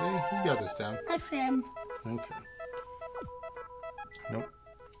 Alright, see, you got this down. I see him. Okay. Nope.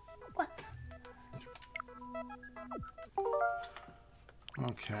 What?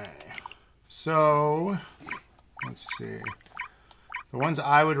 Okay. So, let's see. The ones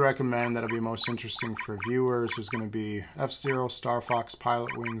I would recommend that'll be most interesting for viewers is going to be F-Zero, Star Fox,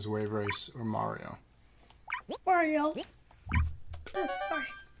 Pilot Wings, Wave Race, or Mario. Mario. Oh, sorry.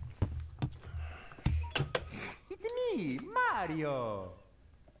 It's me, Mario.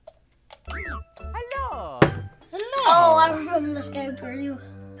 Hello. Hello! Oh, I remember this game for you.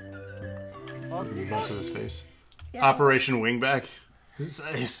 You mess with his face. Yeah. Operation Wingback. Is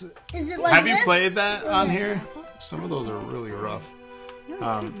it like Have you this? played that on Yes. here? Some of those are really rough.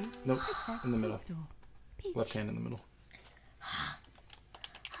 Nope. In the middle. Left hand in the middle. How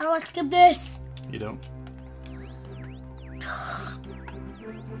do I skip this? You don't?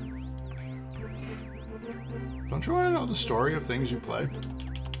 Don't you want to know the story of things you play?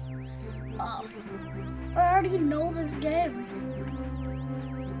 Oh, I already know this game.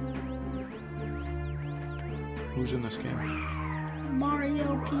 Who's in this game?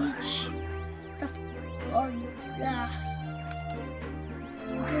 Mario, Peach, yeah.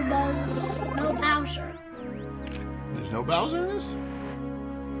 Goomba's, no Bowser. There's no Bowser in this?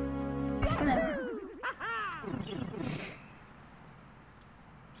 Whatever.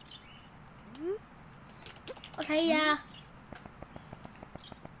 Okay, yeah.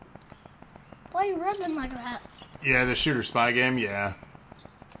 Why are you running like that? Yeah, the shooter spy game, yeah.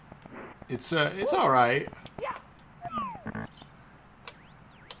 It's alright.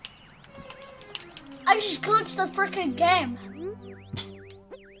 I just glitched the freaking game.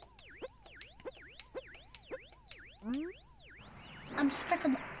 I'm stuck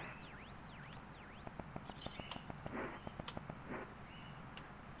in.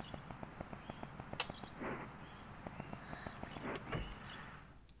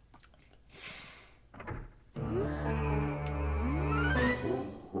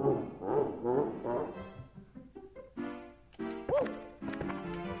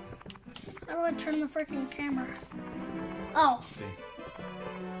 How do I turn the freaking camera? Oh. Let's see.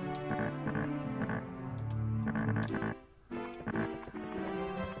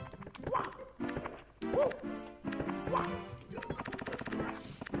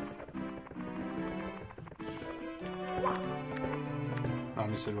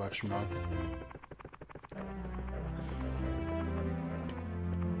 Mommy said watch your mouth.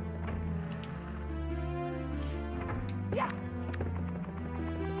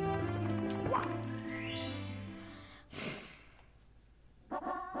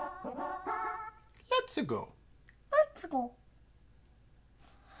 Let's go. Let's go.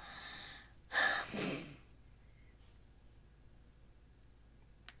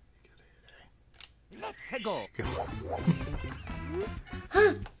 Let's go. Go.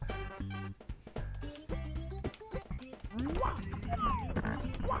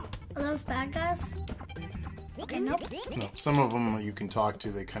 Are those bad guys? Okay, nope. No, some of them you can talk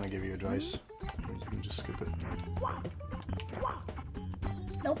to. They kind of give you advice. You can just skip it.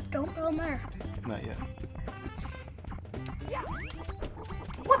 Nope, don't go in there. Not yet.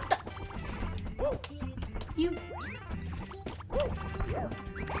 What the? You.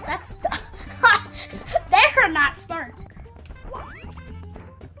 That's the. They're not smart.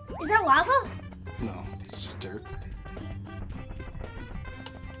 Is that lava? No, it's just dirt.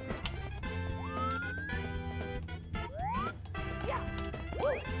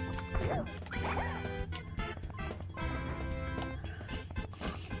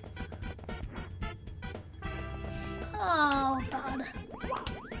 Oh, God.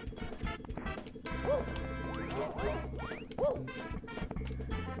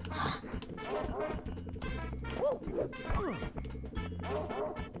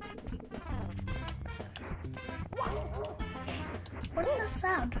 What is that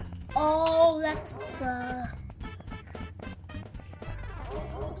sound? Oh, that's the...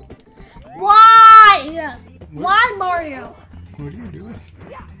 Why? Why, Mario? What are you doing?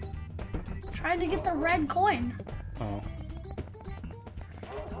 Trying to get the red coin. Oh.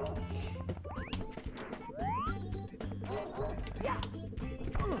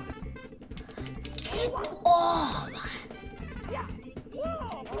 Oh,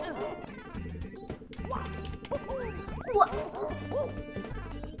 what?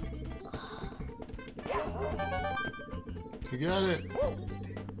 You got it.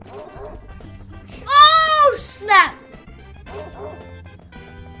 Oh, snap!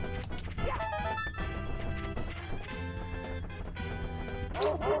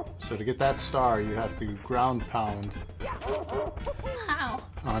 So to get that star, you have to ground pound How?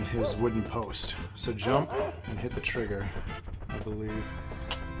 on his wooden post. So jump and hit the trigger, I believe,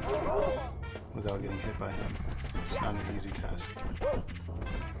 without getting hit by him. It's not an easy task.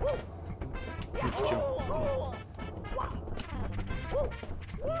 Just jump.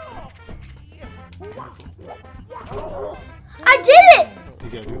 I did it! You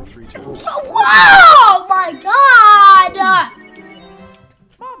gotta do it 3 times. Whoa! My God!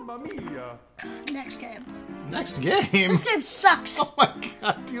 Mamma mia! Next game. Next game? This game sucks. Oh my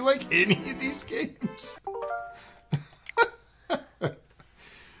god, do you like any of these games?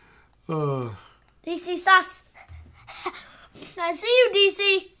 DC sus. I see you,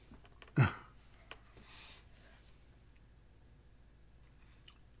 DC.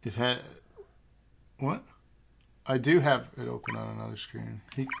 It had... What? I do have it open on another screen.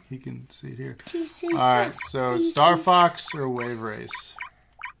 He can see it here. DC Alright, sus. so DC Star sus. Fox or Wave Race?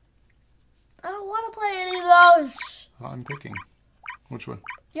 I don't want to play any of those. I'm picking. Which one?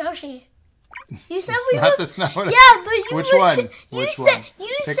 Yoshi. You said It's we not would... this not what I- Yeah, but you Which would- one? You Which said, one?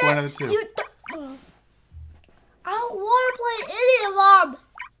 You Pick said, one of the two. I don't want to play any of them.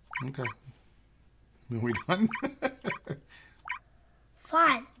 Okay. Are we done?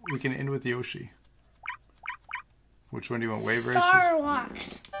 Fine. We can end with Yoshi. Which one do you want? Wave Race? Star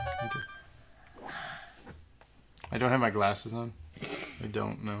Wars. Okay. I don't have my glasses on. I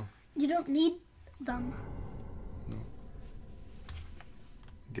don't know. You don't need them. No.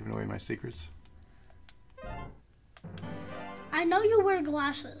 Giving away my secrets. I know you wear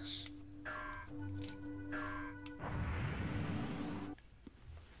glasses.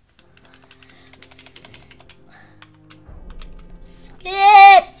 Skip!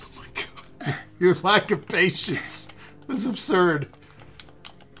 Oh my god. Your lack of patience is absurd.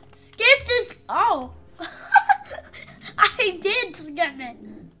 Skip this. Oh. I did skip it.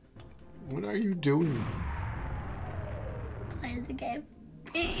 What are you doing? Playing the game.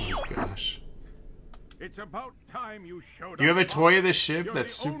 Gosh. It's about time you showed You have a up, toy Bob. of the ship? You're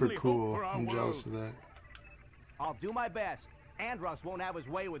That's the super only hope cool. for our I'm jealous of world. that. I'll do my best. Andros won't have his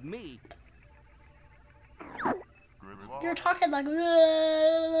way with me. You're talking like.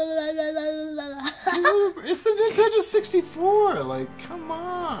 It's the Nintendo 64. Like, come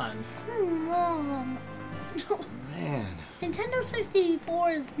on. Mom. Man. Nintendo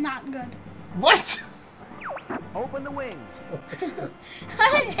 64 is not good. What? Open the wings.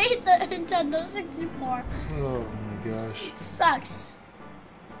 I hate the Nintendo 64. Oh my gosh. It sucks.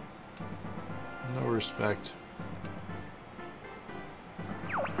 No respect.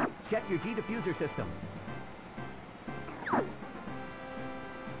 Check your G-diffuser system.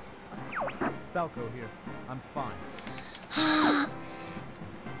 Falco here. I'm fine.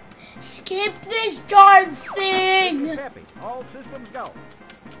 Skip this darn thing! Happy. All systems go.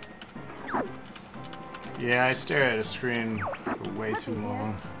 Yeah, I stare at a screen for way too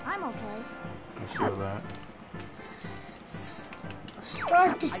long. I'm okay. I feel that.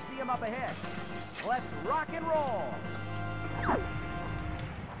 Start I this. see him up ahead. Let's rock and roll.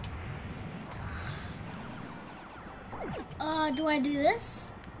 Do I do this?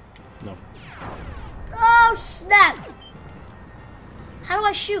 No. Oh, snap! How do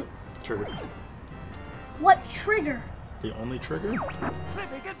I shoot? Trigger. What trigger? The only trigger?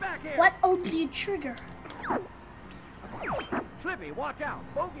 Slippy, get back here! What only trigger? Slippy, watch out!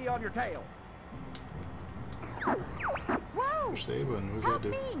 Bogey on your tail! Whoa! Push the A button. What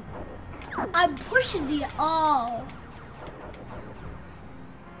does that do? I'm pushing the... Oh.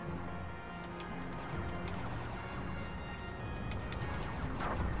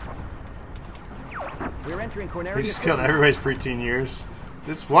 We're entering They Corneria. just killed everybody's preteen years.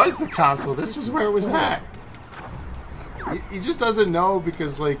 This was the console. This was where it was at. He just doesn't know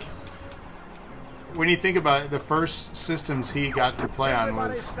because, like, when you think about it, the first systems he got to play on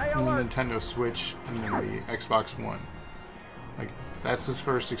was the Nintendo Switch and then the Xbox One. Like, that's his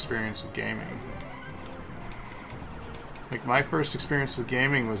first experience with gaming. Like, my first experience with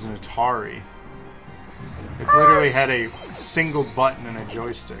gaming was an Atari. It literally had a single button and a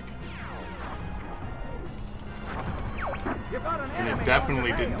joystick. And it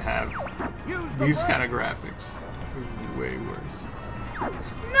definitely didn't have these kind of graphics. It was way worse.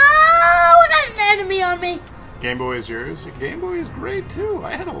 No! I got an enemy on me! Game Boy is yours? Your Game Boy is great too.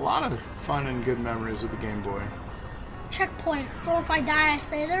 I had a lot of fun and good memories with the Game Boy. Checkpoint. So if I die, I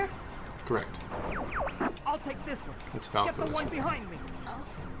stay there? Correct. I'll take this one. It's Falco. Get the one behind me.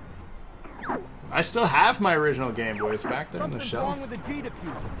 I still have my original Game Boy. It's back there on the Something's shelf. wrong with the G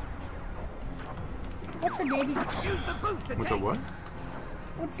diffuser. What's a baby? Use the boost to What's a take. what?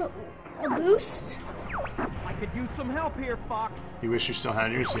 What's a boost? I could use some help here, Fox. You wish you still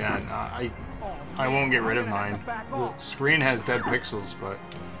had yours? Yeah, nah, I won't get rid of mine. The screen has dead pixels, but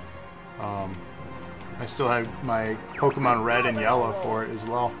I still have my Pokemon Red and Yellow for it as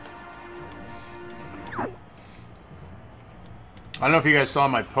well. I don't know if you guys saw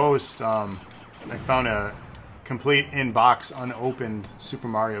my post. I found a complete in-box unopened Super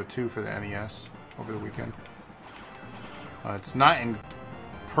Mario 2 for the NES over the weekend. It's not in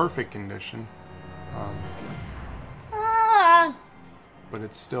perfect condition, Ah! but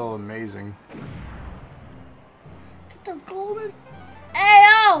it's still amazing. Get the golden...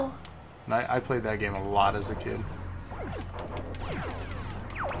 Ayo! And I played that game a lot as a kid.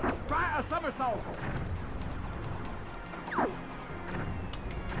 Try a somersault.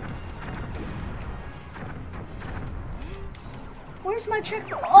 Where's my check?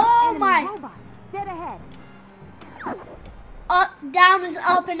 Oh my! Robot, dead ahead. Up, down is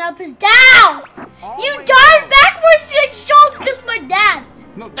up, and up is down! You died backwards and shows because my dad!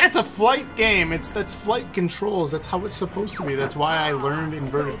 No, that's a flight game. That's flight controls. That's how it's supposed to be. That's why I learned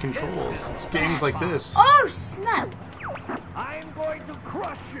inverted controls. It's games like this. Oh, snap! I'm going to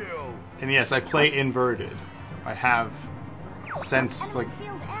crush you. And yes, I play inverted. I have since like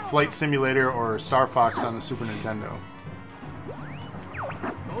Flight Simulator or Star Fox on the Super Nintendo.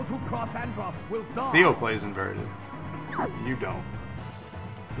 Those who cross Andross will die. Theo plays inverted. You don't.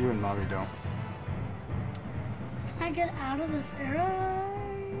 You and Mommy don't. Can I get out of this area?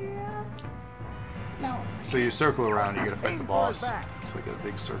 No. So you circle around, you gotta fight the boss. It's like a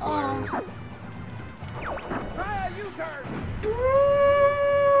big circle area. Try a U-turn.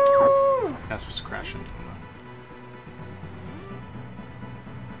 That's what's crashing.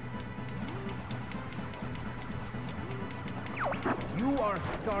 You are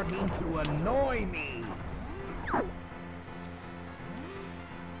starting to annoy me.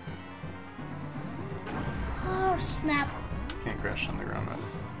 Oh, snap. Can't crash on the ground either.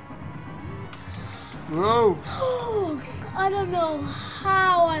 Whoa! I don't know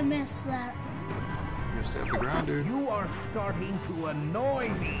how I missed that. You missed half the ground, dude. You are starting to annoy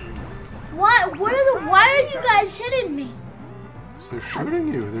me. Why are you guys hitting me? So they're shooting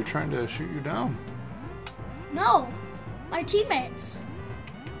you. They're trying to shoot you down. No. My teammates.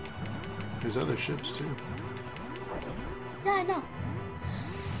 There's other ships too. Yeah, I know.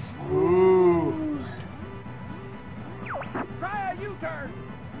 Ooh. Try a U-turn.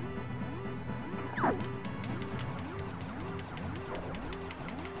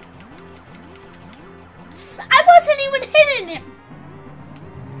 I wasn't even hitting him.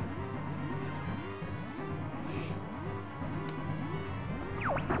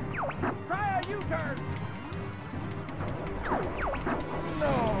 Try a U-turn.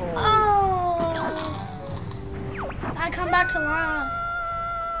 No. Oh. I come back to life.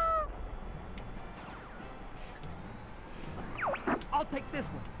 I'll take this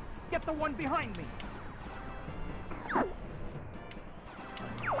one. Get the one behind me.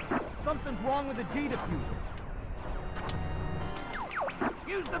 Something's wrong with the G diffuser.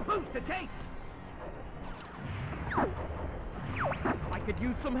 Use the boost to take. I could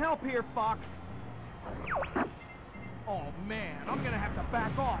use some help here, Fox. Oh man, I'm gonna have to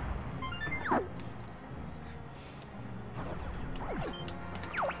back off.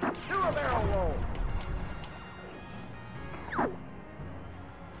 Do a barrel roll.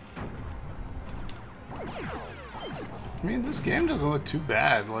 I mean, this game doesn't look too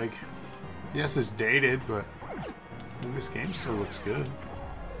bad. Like, yes, it's dated, but I think this game still looks good.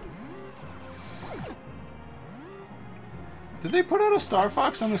 Did they put out a Star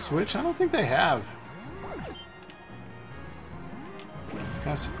Fox on the Switch? I don't think they have. It's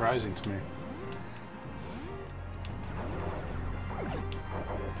kind of surprising to me.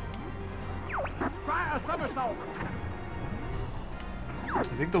 Try a somersault. I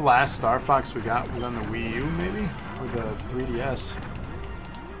think the last Star Fox we got was on the Wii U, maybe? Or the 3DS.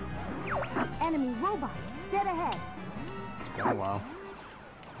 Enemy robot, dead ahead. It's been a while.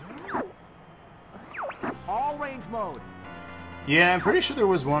 All range mode. Yeah, I'm pretty sure there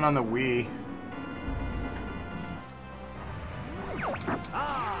was one on the Wii.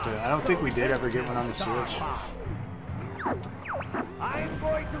 But I don't think we did ever get one on the Switch. I'm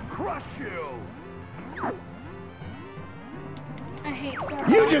going to crush you. I hate Star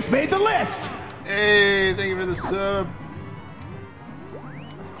You Fox. just made the list. Hey, thank you for the sub.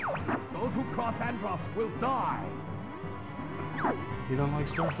 Those who cross Andross will die. You don't like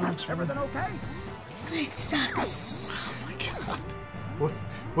Star Fox? Really? Everything okay? It sucks. Oh my god.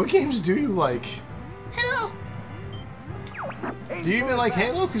 What games do you like? Hello. Do you even like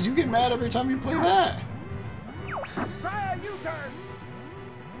Halo? Because you get mad every time you play that. Try a U-turn.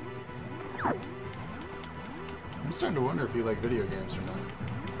 I'm starting to wonder if you like video games or not.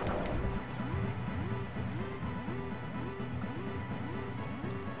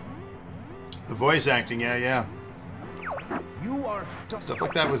 The voice acting, yeah. You are Stuff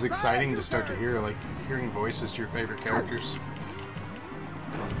like that was exciting to start to hear, like hearing voices to your favorite characters.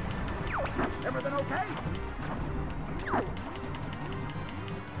 everything okay?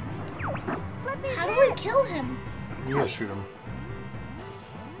 How do we kill him? You gotta shoot him.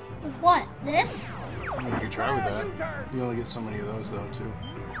 With what? This? I mean, you can try with that. You only get so many of those, though, too.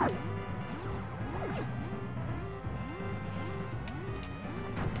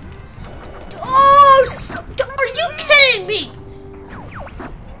 Oh! Are you kidding me?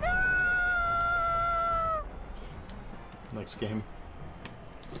 Next game.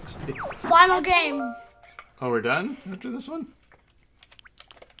 Final game. Oh, we're done after this one?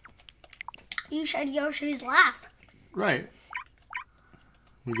 You said Yoshi's last. Right.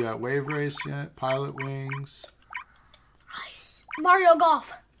 We got Wave Race yet, Pilot Wings, Nice. Mario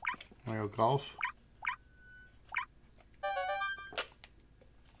Golf. Mario Golf.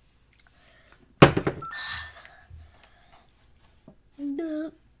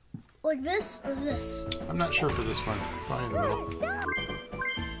 Like this or this? I'm not sure for this one. Probably in the middle.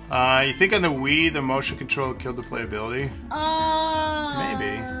 You think on the Wii the motion control killed the playability?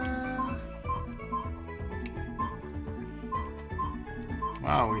 Maybe.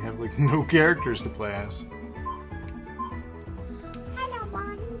 Wow, we have like no characters to play as. Hello,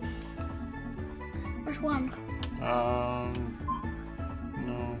 Mommy. Which one? No.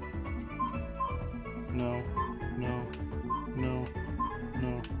 No. No. No. No.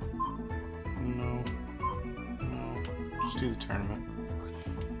 No. No. Just do the tournament.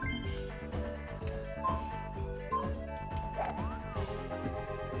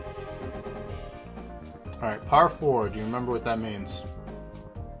 Alright, par 4. Do you remember what that means?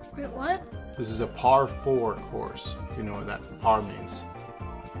 Wait, what? This is a par 4 course. If you know what that par means.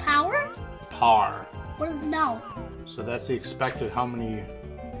 Power? Par. What is no? So that's the expected how many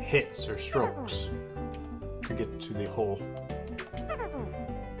hits or strokes to get to the hole.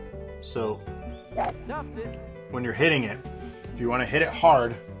 So when you're hitting it, if you want to hit it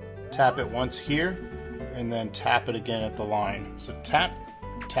hard, tap it once here and then tap it again at the line. So tap,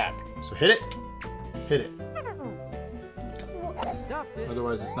 tap. So hit it, hit it.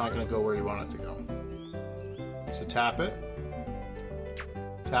 Otherwise it's not going to go where you want it to go. So tap it,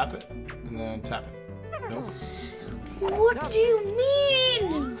 and then tap it. Nope. What do you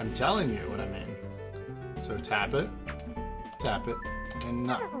mean? I'm telling you what I mean. So tap it, and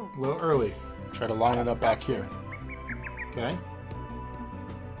not a little early. Try to line it up back here. Okay?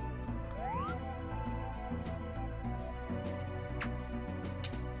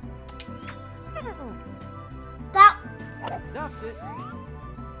 That.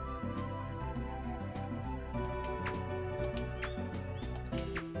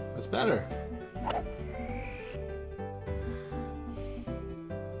 That's better.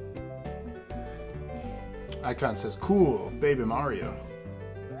 Icon says, cool, Baby Mario.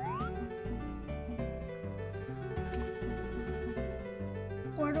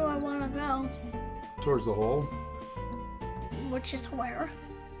 Where do I want to go? Towards the hole. which is where.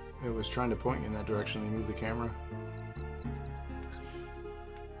 It was trying to point you in that direction. They moved the camera.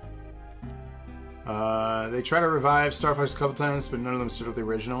 They try to revive Star Fox a couple times, but none of them stood up the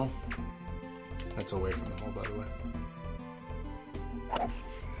original. That's away from the hole, by the way.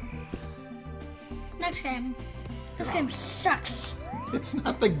 Next game. This game sucks. It's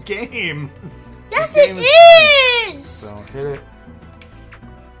not the game. Yes, The game it fine. is! So hit it.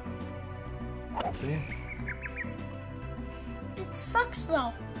 See? It sucks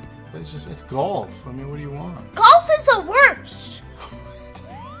though. It's golf. I mean, what do you want? Golf is the worst.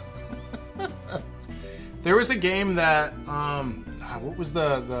 There was a game that what was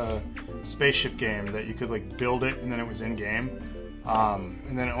the spaceship game that you could like build it and then it was in game,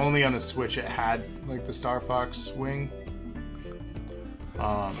 and then only on the Switch it had like the Star Fox wing.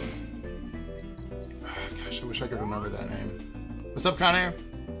 Gosh, I wish I could remember that name. What's up, Conair?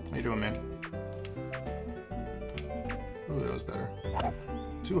 How you doing, man? Ooh, that was better.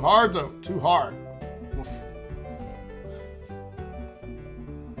 Too hard though. Too hard. Oof.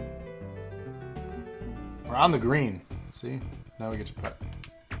 We're on the green. See? Now we get to putt.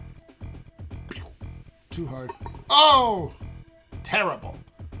 Too hard. Oh! Terrible.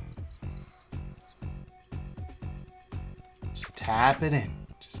 Just tap it in.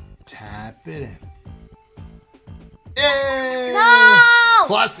 Just tap it in. Yay! No!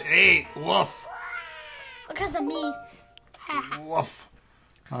 +8. Woof. Because of me. Woof.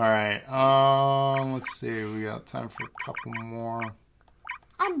 Alright. Let's see. We got time for a couple more.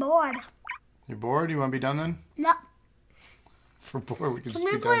 I'm bored. You bored? You want to be done then? No. For bored, we can just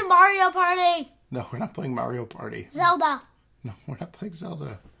Can be we play done. Mario Party? No, we're not playing Mario Party. Zelda. No, we're not playing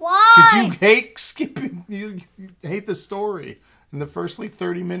Zelda. Why? Because you hate skipping. You hate the story. And the first like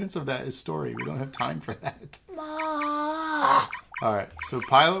 30 minutes of that is story. We don't have time for that. Alright, so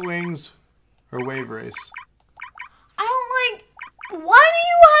Pilot Wings or Wave Race? I don't like... Why do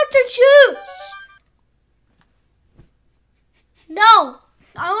you have to choose? No.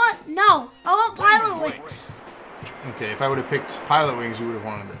 I want Pilot Wings. Okay, if I would have picked Pilot Wings, you would have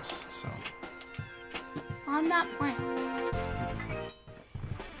wanted this. So I'm not playing.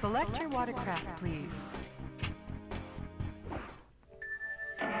 Select your watercraft, please.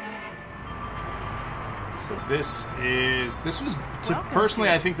 So this was personally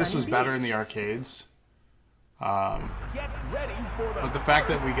I think this was better in the arcades. Get ready for the But the fact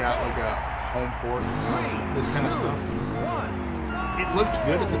that we got like a home port, this kind of stuff, it looked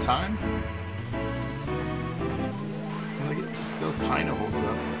good at the time. Like it still kind of holds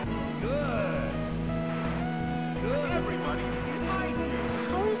up. good. Good. Everybody, behind you.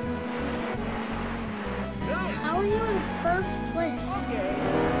 How are you in first place?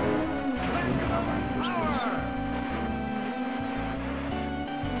 Not mine, first place.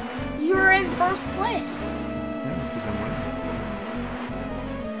 You're in first place. Yeah, because I'm winning.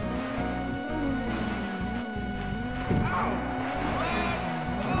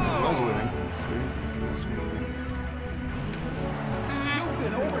 I was winning. See, that's me.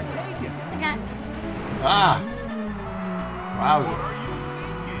 Been overtaken. I got Wowza.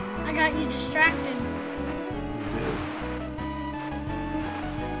 I got you distracted. You did.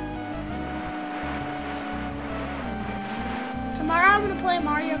 Tomorrow I'm gonna play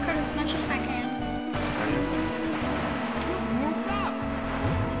Mario Kart as much as I can.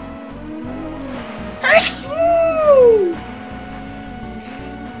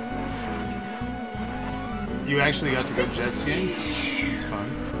 You actually got to go jet skiing? It's fun.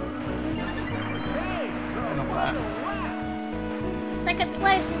 And a lap. Second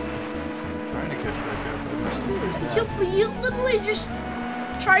place. Trying to catch back up. I missed it. You literally just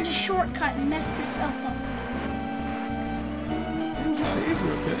tried to shortcut and messed yourself up. It's not easy,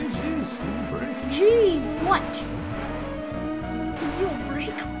 okay? Jeez, give me a break. Jeez, what? Give you a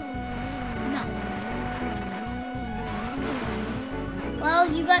break? No. Well,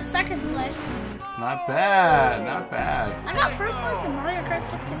 you got second place. Not bad, not bad. I got first place in Mario Kart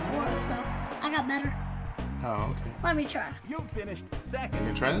 64, so I got better. Oh, okay. Let me try. You finished second. You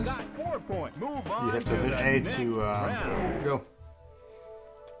gonna try this? Got 4 points. Move on. You have to hit the A next to round. go.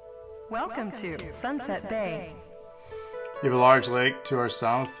 Welcome to Sunset Bay. You have a large lake to our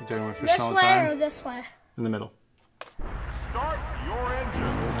south. You didn't want to fish This all the way or time. this way? In the middle. Start your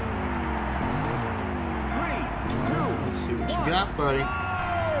engine. 3, 2, Let's see what you got, buddy.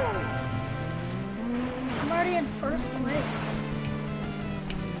 I'm already in first place.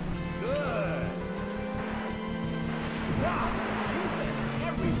 good. Wow, you let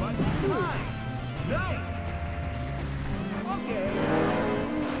everybody behind. Nice. Okay.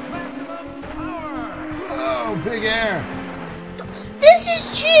 Maximum power. Oh, big air. This is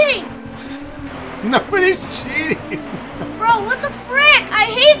cheating! Nobody's cheating. Bro, what the frick? I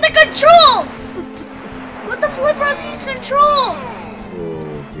hate the controls! What the flip are these controls?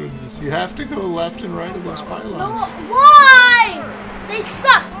 Oh, goodness. You have to go left and right of those pylons. No, why? They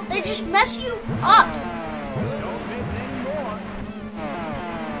suck. They just mess you up.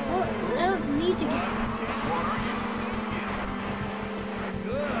 Well, I don't need to get...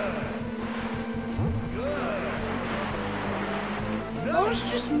 Those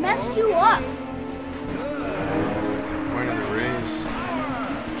just mess you up. Point of the race.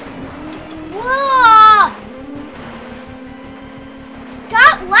 Whoa!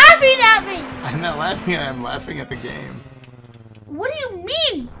 Stop laughing at me! I'm not laughing, I'm laughing at the game. What do you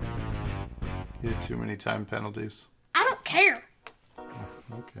mean? You had too many time penalties. I don't care.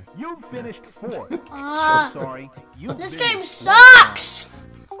 Okay. You finished fourth. Uh, So sorry. You This finished game sucks!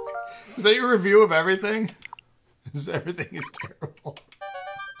 Is that your review of everything? Everything is terrible.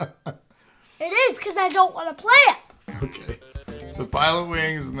 It is, because I don't want to play it. Okay. So Pilot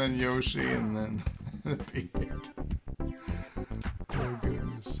Wings and then Yoshi and then Peach. Oh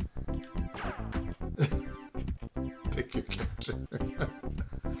goodness. Pick your character.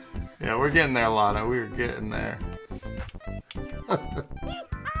 Yeah, we're getting there, Lana. We're getting there.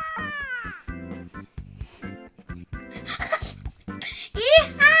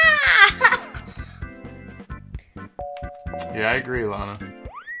 Yeehaw! Yeah, I agree, Lana.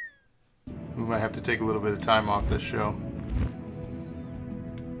 We might have to take a little bit of time off this show.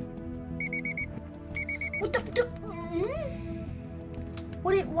 What the...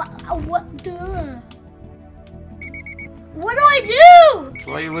 What do you... What do I do? That's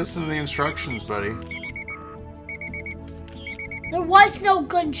why you listen to the instructions, buddy. There was no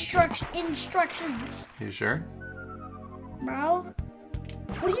good instructions, You sure? bro.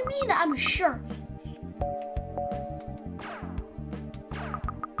 What do you mean I'm sure?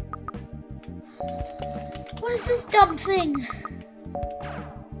 What is this dumb thing?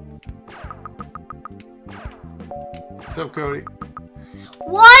 What's up, Cody?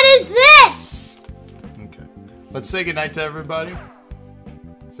 What is this? Okay. Let's say goodnight to everybody.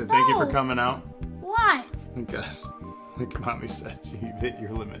 Say thank you for No. coming out. Why? Because, like Mommy said, you've hit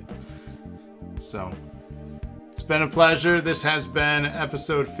your limit. So, it's been a pleasure. This has been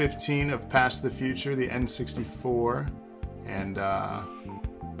episode 15 of Past the Future, the N64. And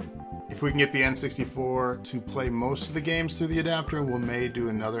if we can get the N64 to play most of the games through the adapter, we may do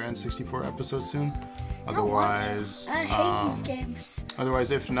another N64 episode soon. Otherwise, I hate these games. otherwise,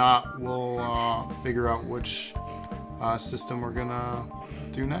 if not, we'll figure out which system we're gonna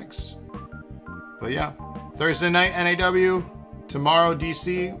do next. But yeah, Thursday night NAW, tomorrow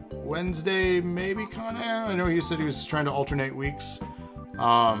DC, Wednesday maybe Con Air. I know he said he was trying to alternate weeks.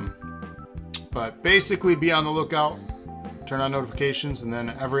 But basically, be on the lookout. Turn on notifications, and then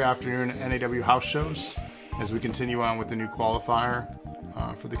every afternoon NAW house shows as we continue on with the new qualifier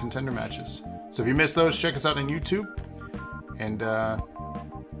for the contender matches. So if you missed those, check us out on YouTube. And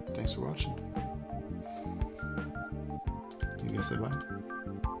thanks for watching. You gonna say bye?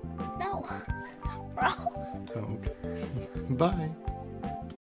 No. Bro. Oh, okay. Bye.